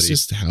you, buddy. That's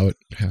just how it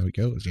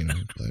goes, you know.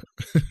 But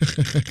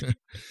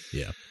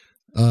yeah.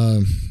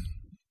 I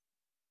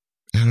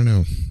don't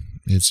know.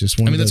 It's just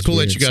one. I mean, that's cool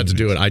that you got to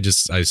do it. I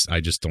just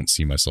don't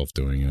see myself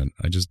doing it.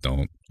 I just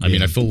don't. I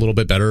mean, I feel a little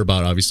bit better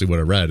about obviously what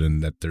I read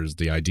and that there's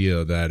the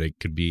idea that it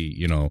could be,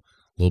 you know,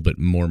 little bit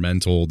more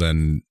mental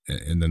than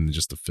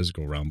just the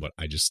physical realm. But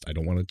I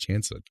don't want to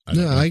chance it.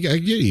 I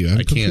get you. I'm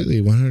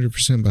completely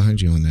 100%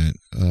 behind you on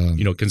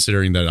that.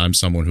 Considering that I'm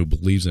someone who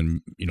believes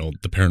in,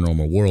 the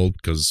paranormal world,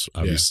 because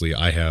obviously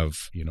I have,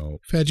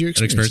 had your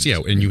experience. Yeah.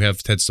 And you have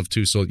had stuff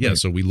too. So yeah,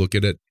 so we look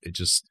at it. It's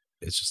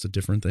just a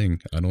different thing.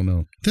 I don't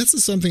know.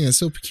 That's something that's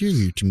so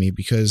peculiar to me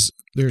because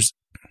there's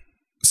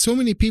so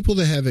many people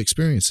that have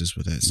experiences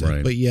with that stuff,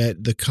 right. But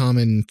yet the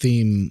common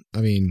theme,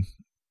 I mean,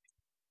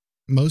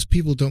 most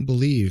people don't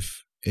believe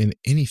in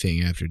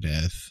anything after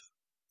death.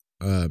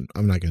 I'm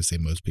not going to say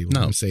most people.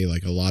 I'm going to say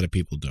like a lot of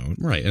people don't.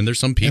 Right. And there's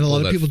some people. And a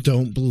lot of people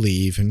don't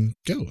believe in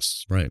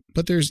ghosts. Right.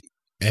 But there's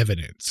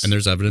evidence. And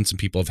there's evidence, and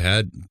people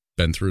have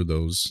been through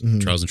those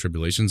trials and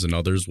tribulations, and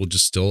others will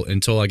just still,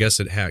 until I guess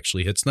it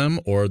actually hits them,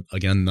 or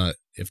again, not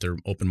if they're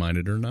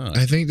open-minded or not.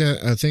 I think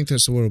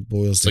that's what it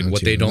boils down to. Like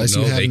what they don't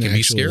know, they can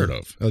be scared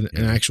of.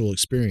 An actual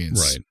experience,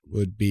 right,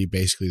 would be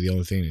basically the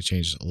only thing that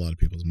changes a lot of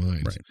people's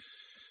minds. Right.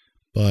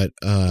 But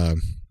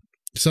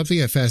something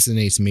that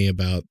fascinates me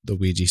about the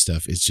Ouija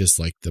stuff is just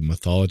like the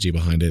mythology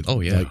behind it.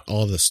 Oh yeah, like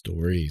all the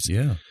stories.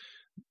 Yeah.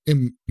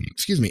 In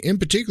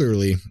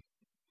particularly,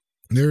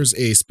 there's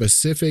a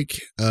specific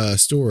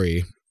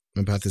story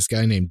about this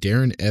guy named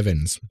Darren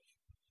Evans,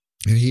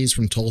 and he's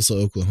from Tulsa,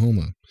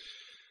 Oklahoma.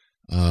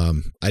 I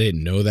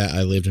didn't know that.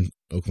 I lived in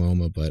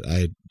Oklahoma, but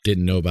I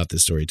didn't know about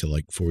this story till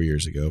like 4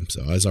 years ago.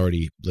 So I was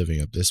already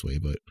living up this way,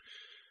 but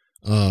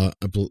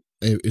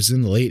it was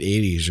in the late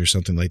 80s or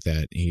something like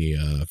that. He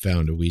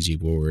found a Ouija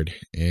board,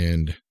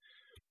 and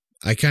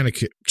I kind of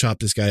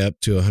chopped this guy up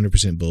to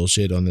 100%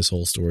 bullshit on this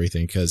whole story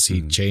thing because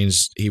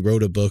he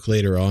wrote a book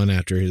later on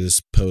after his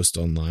post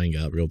online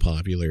got real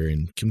popular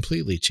and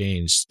completely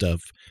changed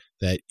stuff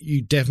that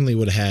you definitely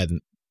would have had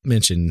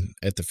mentioned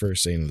at the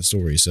first scene of the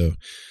story. So,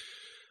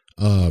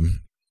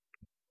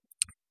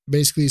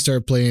 basically he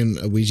started playing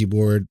a Ouija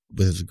board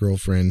with his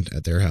girlfriend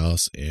at their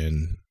house,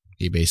 and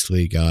he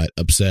basically got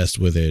obsessed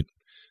with it,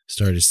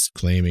 started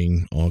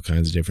claiming all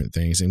kinds of different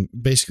things, and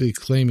basically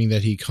claiming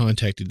that he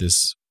contacted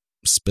this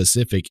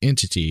specific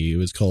entity. It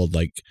was called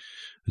like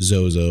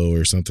Zozo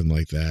or something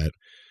like that.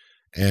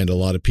 And a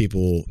lot of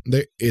people,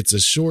 it's a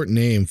short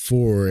name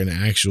for an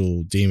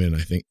actual demon.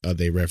 I think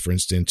they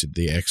referenced into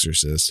The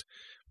Exorcist,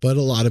 but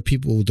a lot of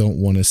people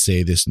don't want to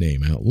say this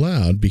name out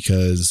loud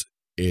because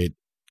it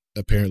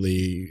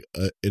apparently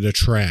it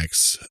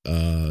attracts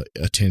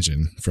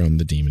attention from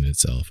the demon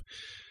itself.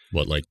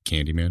 What, like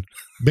Candyman?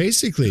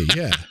 Basically,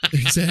 yeah,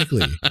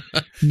 exactly.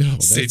 No,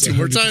 say 2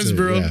 more times,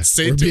 bro. Yeah.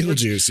 Say or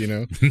Beetlejuice,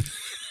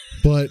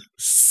 But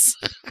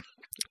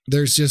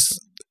there's just,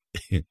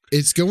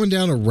 it's going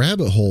down a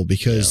rabbit hole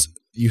because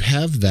you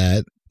have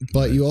that,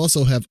 but you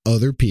also have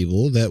other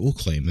people that will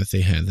claim that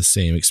they had the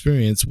same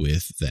experience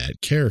with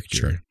that character.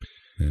 Sure.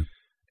 Yeah.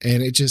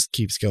 And it just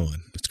keeps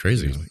going. It's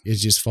crazy. It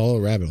just follow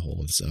a rabbit hole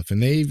and stuff.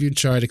 And they even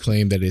try to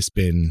claim that it's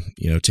been,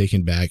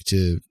 taken back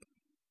to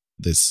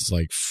this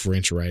like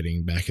French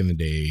writing back in the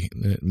day.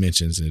 It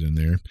mentions it in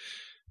there,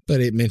 but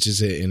it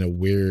mentions it in a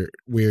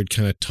weird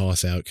kind of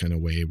toss out kind of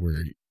way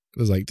where it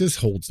was like, this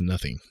holds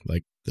nothing.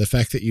 Like the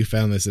fact that you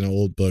found this in an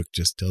old book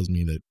just tells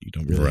me that you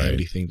don't really have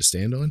anything to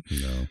stand on.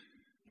 No.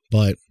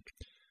 But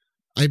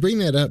I bring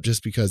that up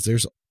just because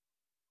there's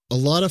a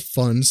lot of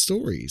fun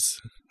stories.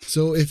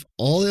 So if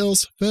all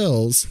else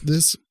fails,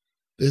 this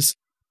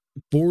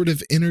board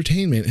of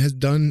entertainment has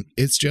done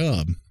its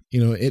job.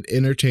 It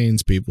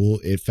entertains people.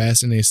 It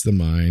fascinates the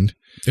mind.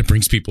 It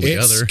brings people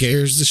together. It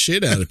scares the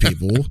shit out of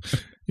people.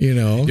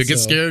 You'll get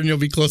scared and you'll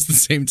be close at the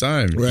same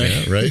time. Right.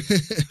 Yeah, right.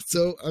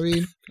 So, I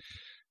mean,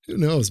 who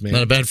knows, man?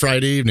 Not a bad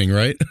Friday evening,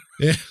 right?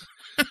 Yeah.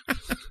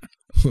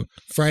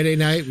 Friday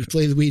night, we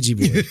play the Ouija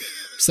board.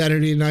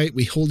 Saturday night,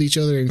 we hold each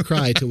other and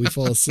cry till we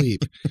fall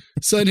asleep.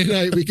 Sunday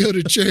night, we go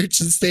to church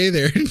and stay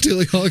there until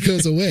it all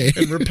goes away.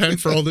 And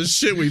repent for all this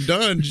shit we've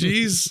done.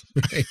 Jeez.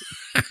 Right.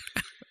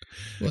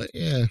 Well,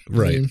 yeah.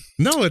 Right.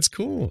 No, it's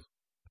cool.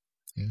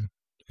 Yeah.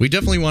 We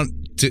definitely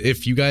want to,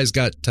 if you guys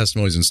got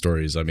testimonies and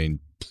stories, I mean,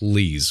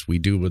 please, we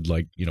would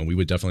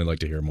definitely like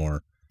to hear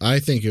more. I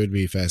think it would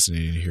be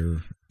fascinating to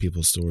hear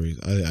people's stories.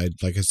 I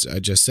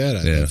just said,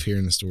 I love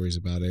hearing the stories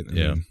about it.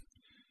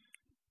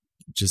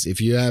 Just if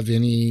you have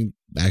any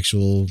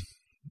actual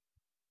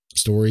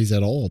stories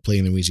at all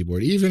playing the Ouija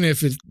board, even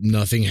if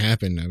nothing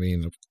happened, I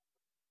mean,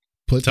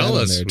 tell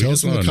us there. Tell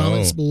us in the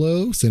comments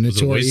below. Send it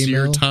to our email. Was it a waste of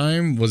your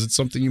time? Was it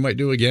something you might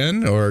do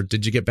again? Or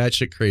did you get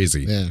batshit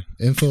crazy? Yeah.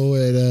 Info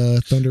at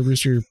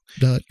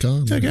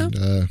thunderrooster.com. Check out.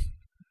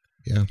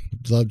 Yeah.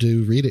 Love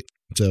to read it.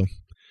 So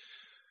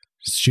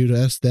shoot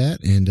us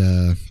that. And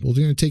we're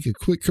going to take a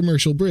quick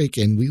commercial break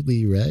and we'll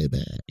be right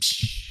back.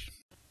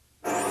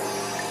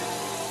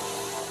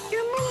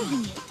 You're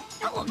moving it.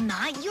 No, I'm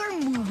not. You're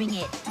moving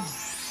it.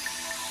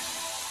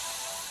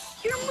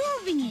 You're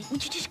moving it.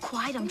 Would you just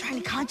quiet? I'm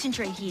trying to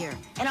concentrate here.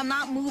 And I'm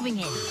not moving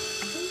it.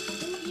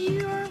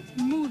 You're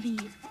moving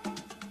it.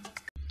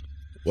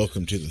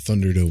 Welcome to the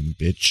Thunderdome,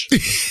 bitch.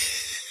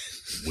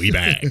 We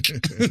back.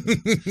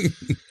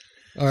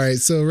 All right,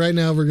 so right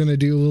now we're going to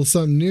do a little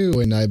something new,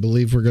 and I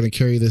believe we're going to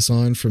carry this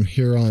on from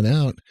here on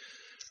out.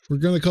 We're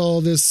going to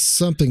call this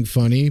something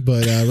funny,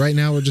 but right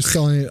now we're just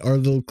calling it our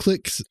little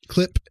clip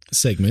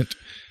segment.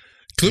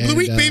 Clip of the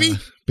week, baby.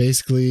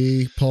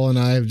 Basically, Paul and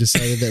I have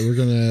decided that we're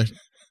going to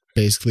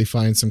basically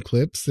find some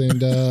clips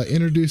and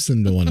introduce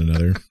them to one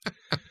another.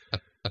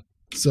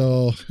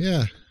 So,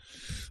 yeah,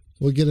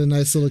 we'll get a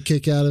nice little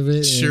kick out of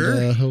it. Sure.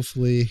 And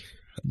hopefully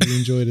you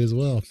enjoy it as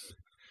well.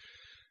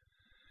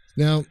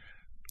 Now,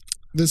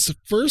 this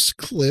first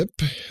clip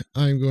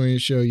I'm going to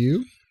show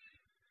you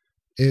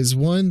is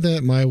one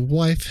that my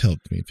wife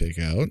helped me pick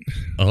out.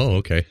 Oh,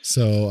 okay.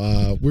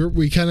 So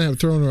we kind of have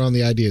thrown around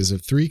the ideas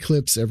of 3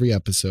 clips every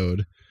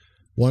episode.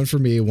 One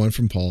from me, one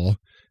from Paul.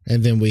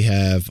 And then we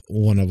have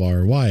one of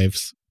our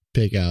wives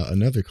pick out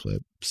another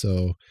clip.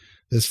 So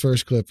this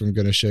first clip I'm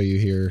going to show you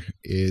here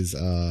is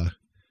the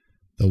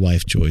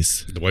wife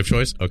choice. The wife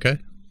choice? Okay.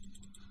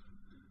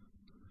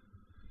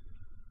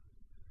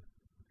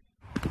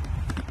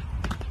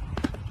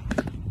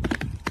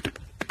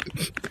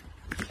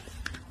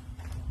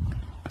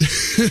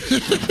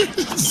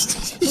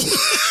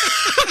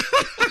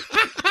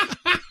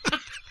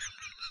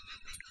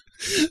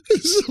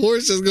 This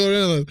horse is going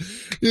on.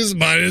 He's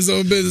minding his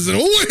own business and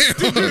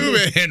wham!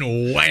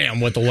 And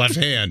wham with the left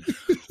hand.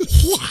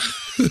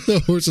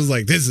 The horse is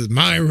like, "This is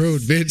my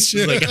road, bitch."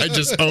 He's like, I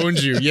just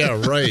owned you. Yeah,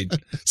 right.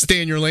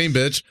 Stay in your lane,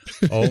 bitch.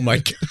 Oh my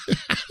God.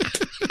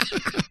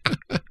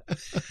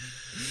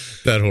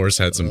 That horse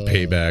had some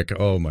payback.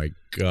 Oh my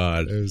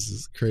God. It was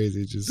just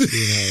crazy just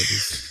seeing how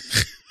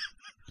it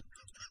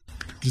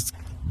just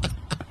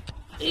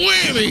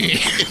Whammy!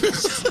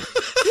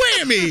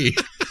 Whammy!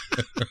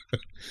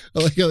 I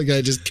like how the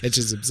guy just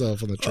catches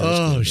himself on the trash.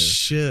 Oh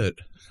shit.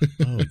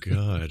 Oh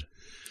God.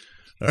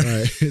 All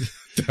right.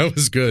 That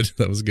was good.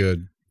 That was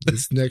good.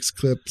 This next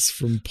clip's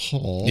from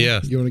Paul.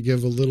 Yeah. You want to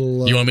give a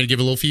little you want me to give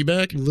a little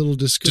feedback? little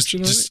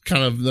description Just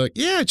kind of like,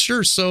 yeah,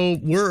 sure. So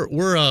we're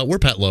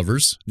pet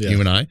lovers, Yeah. you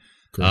and I.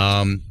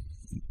 Correct.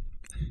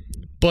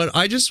 But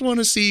I just want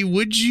to see,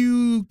 would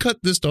you cut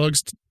this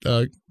dog's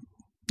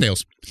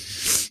nails?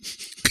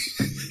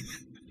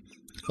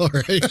 All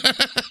right.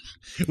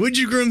 Would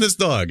you groom this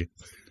dog?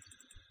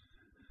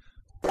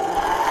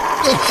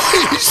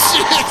 Holy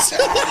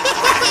shit!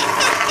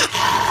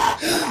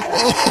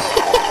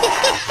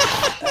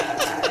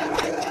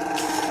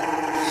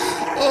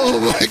 Oh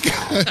my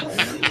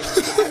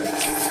God.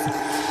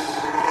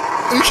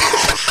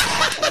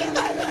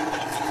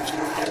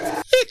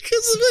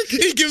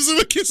 He gives him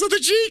a kiss on the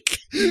cheek.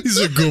 He's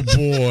a good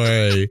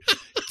boy.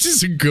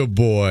 Just a good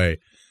boy.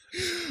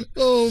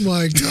 Oh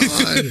my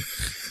God.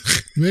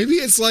 Maybe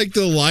it's like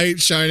the light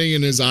shining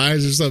in his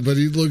eyes or something, but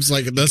he looks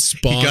like the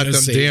spawn. He got of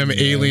them Satan, damn man.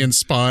 alien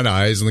spawn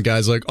eyes, and the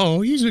guy's like,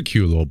 "Oh, he's a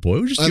cute little boy."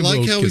 We'll just I give him a like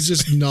little how kiss. he's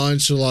just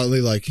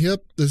nonchalantly like,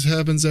 "Yep, this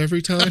happens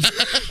every time."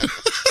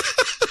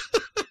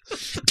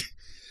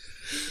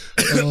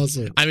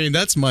 Awesome. I mean,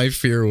 that's my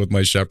fear with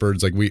my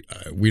shepherds. Like, we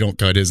don't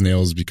cut his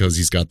nails because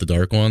he's got the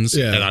dark ones,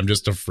 Yeah. and I'm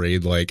just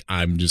afraid like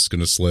I'm just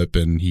gonna slip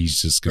and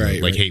he's just gonna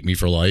Right. hate me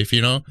for life.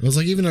 You know? It was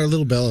like even our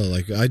little Bella,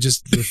 like I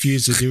just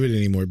refuse to do it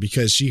anymore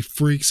because she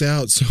freaks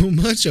out so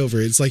much over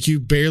it. It's like you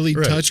barely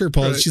Right, touch her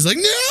paw. right. She's like,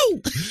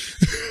 "No!"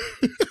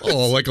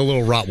 Oh, like a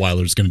little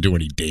Rottweiler's gonna do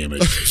any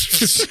damage.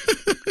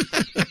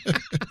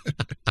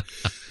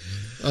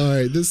 All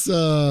right, this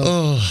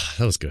Oh,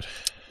 that was good.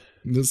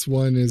 this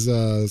one is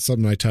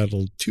something I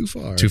titled "Too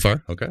Far." Too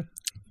far? Okay.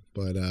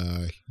 But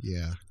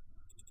yeah,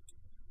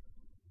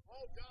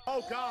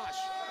 Oh gosh!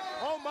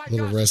 Oh my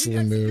Little gosh! wrestling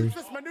he move. executes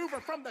this maneuver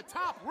from the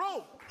top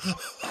rope.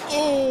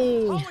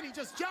 oh, And he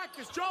just jacked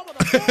his jaw with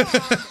a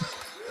forearm.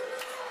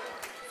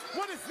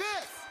 What is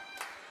this?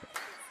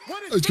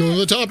 What is it's going to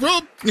the this? top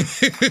rope.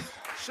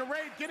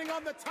 Charade getting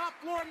on the top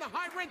floor in the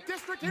high rent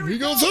district. Here He he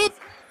goes up.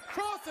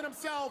 crossing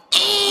himself.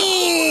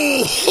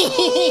 Oh,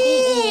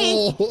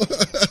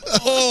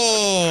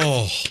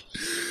 Oh,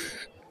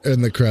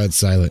 and the crowd's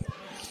silent.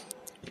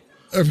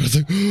 Everyone's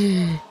like,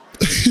 dude,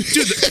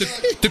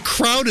 the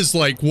crowd is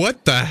like,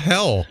 "What the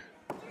hell?"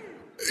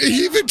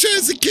 he even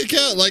tries to kick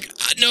out. Like,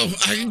 no,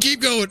 I can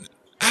keep going.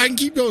 I can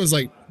keep going. It's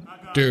like,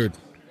 dude,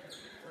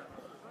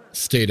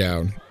 stay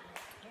down.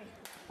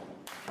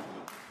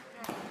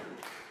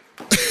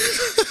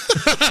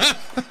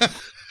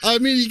 I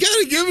mean, you got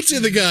to give it to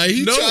the guy.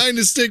 He's No. trying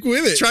to stick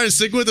with it. Trying to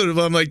stick with it.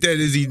 But I'm like, "Dad,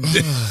 is he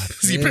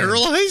is he man.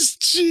 paralyzed?"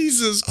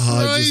 Jesus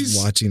Oh, Christ, just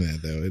watching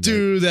that though,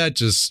 dude, that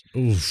just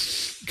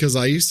oof. because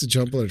I used to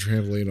jump on a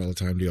trampoline all the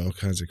time, do all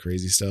kinds of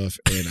crazy stuff,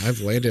 and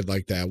I've landed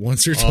like that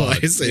once or Oh,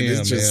 twice, and damn,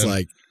 it's just man.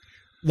 like,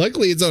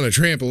 luckily it's on a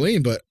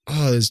trampoline, but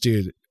this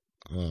dude,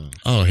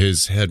 Oh,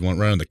 his head went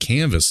right on the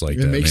canvas like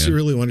it that. makes man. you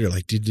really wonder,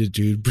 like, did the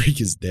dude break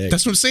his neck?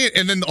 That's what I'm saying.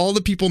 And then all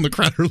the people in the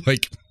crowd are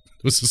like,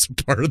 "Was this a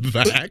part of the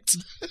act?"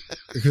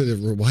 I could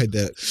have rewind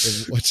that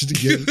and watch it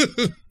again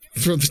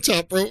from the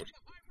top rope.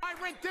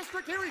 High rent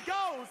district. Here he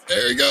goes.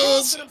 There he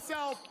goes. Crossing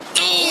himself.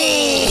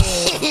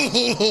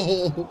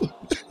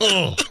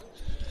 Oh.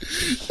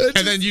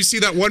 And then you see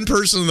that one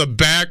person in the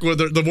back with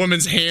the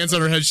woman's hands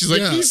on her head. She's like,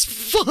 Yeah. "He's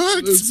fucked."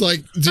 It's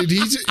like,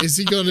 is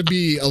he going to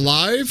be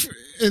alive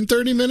in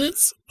 30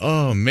 minutes?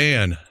 Oh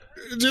man.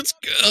 Just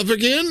up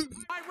again.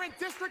 My rent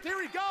district,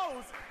 here he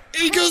goes.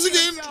 He goes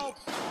again.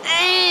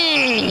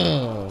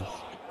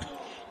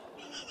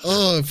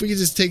 Oh, if we could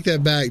just take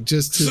that back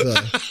just to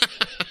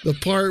the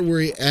part where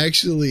he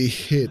actually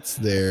hits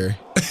there.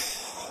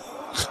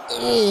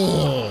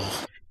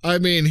 Oh, I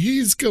mean,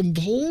 he's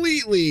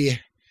completely,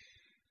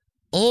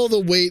 all the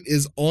weight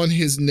is on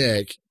his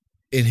neck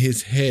and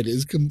his head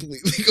is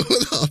completely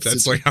going off.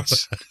 That's like how.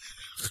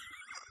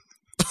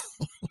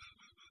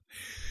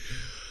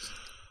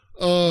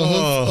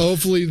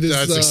 Hopefully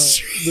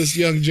that's this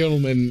young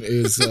gentleman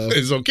is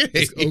okay.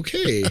 is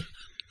okay.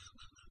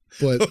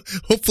 But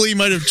hopefully you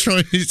might have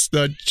choose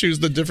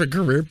the different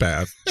career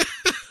path.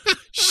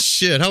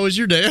 Shit, how was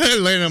your day? I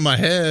landed on my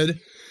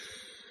head.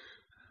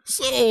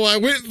 So I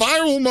went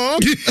viral, Mom.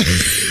 You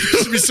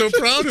should be so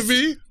proud of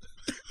me.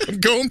 I'm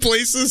going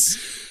places.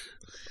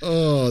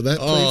 Oh, that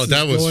place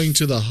that is was going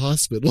to the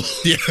hospital.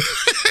 Yeah.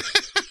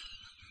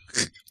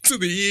 To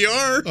the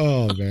ER.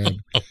 Oh, man.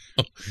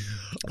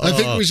 I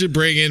think we should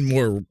bring in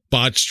more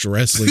botched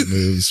wrestling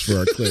moves for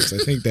our clips. I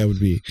think that would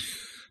be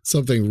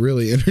something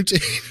really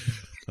entertaining.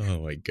 Oh,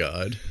 my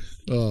God.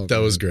 Oh, that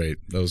was great.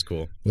 That was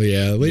cool. Well,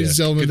 yeah, ladies and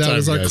gentlemen, Good that time,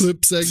 was our guys.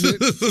 clip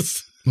segment.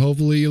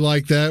 Hopefully you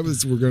like that.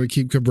 We're going to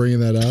keep bringing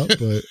that out,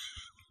 but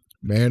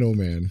man, oh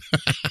man,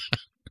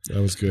 that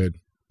was good.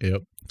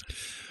 Yep.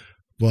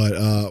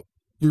 But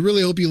we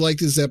really hope you liked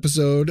this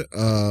episode.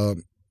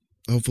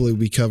 Hopefully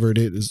we covered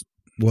it as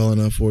well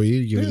enough for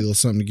you. Give you a little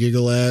something to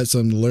giggle at,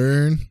 something to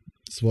learn.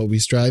 It's what we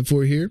strive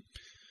for here.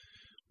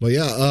 But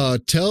yeah,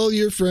 tell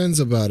your friends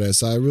about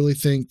us. I really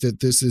think that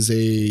this is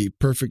a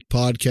perfect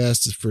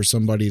podcast for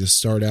somebody to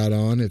start out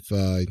on if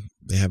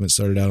they haven't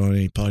started out on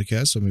any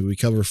podcasts. I mean, we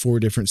cover 4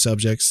 different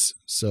subjects,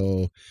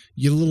 so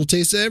you get a little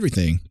taste of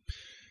everything.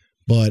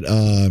 But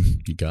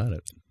you got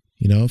it.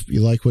 You know, if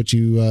you like what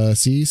you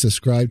see,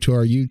 subscribe to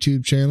our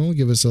YouTube channel.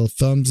 Give us a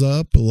thumbs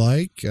up, a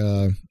like.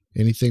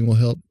 Anything will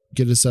help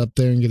get us up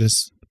there and get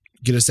us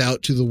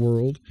out to the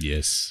world.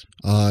 Yes.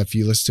 If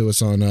you listen to us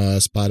on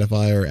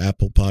Spotify or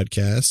Apple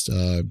Podcast,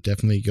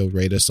 definitely go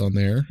rate us on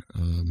there.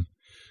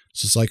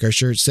 Just like our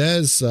shirt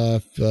says,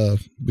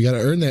 we got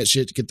to earn that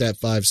shit to get that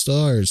 5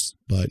 stars.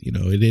 But, you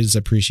know, it is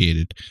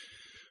appreciated.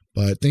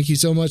 But thank you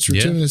so much for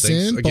tuning us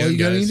in. Again, Paul, you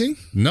got guys. anything?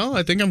 No,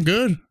 I think I'm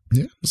good.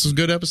 Yeah. This was a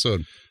good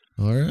episode.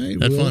 All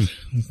right. Had fun.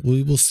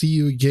 We will see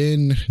you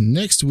again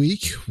next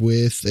week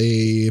with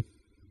a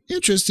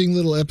interesting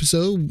little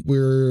episode.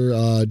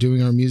 We're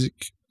doing our music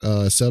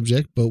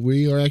subject, but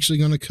we are actually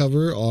going to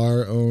cover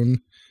our own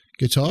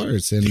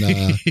guitars, and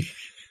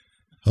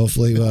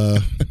hopefully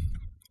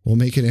we'll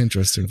make it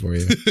interesting for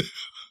you.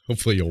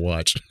 Hopefully you'll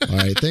watch. All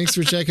right, thanks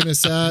for checking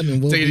us out, and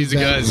we'll take it be easy,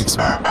 back guys. next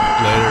week.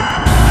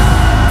 Later.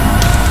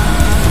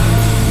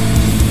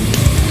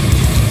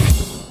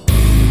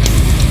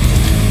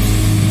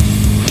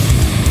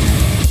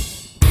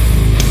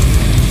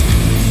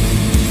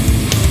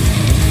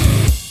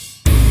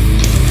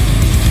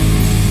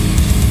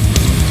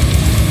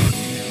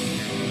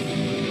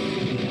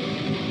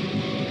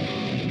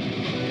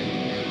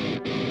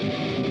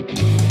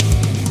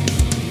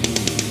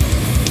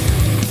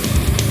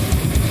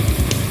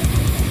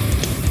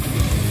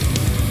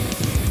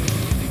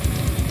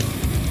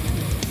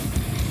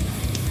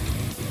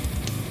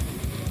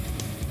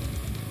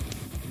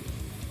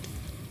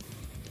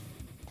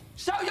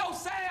 Show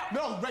yourself!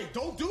 No, Ray,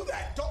 don't do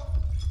that. Don't.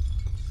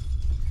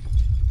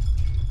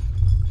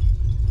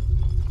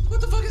 What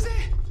the fuck is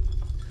that?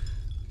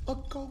 A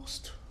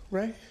ghost,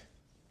 Ray.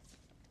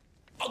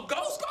 A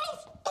ghost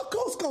ghost? A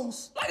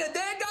ghost. Like a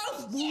dead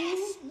ghost?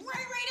 Yes! Ray,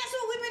 that's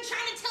what we've been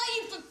trying to tell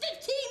you for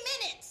 15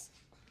 minutes!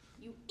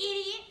 You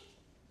idiot!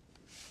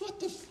 What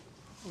the?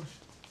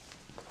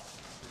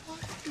 What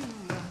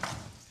in the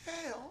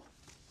hell?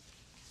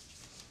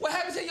 What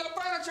happened to your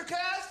furniture,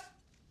 cuz?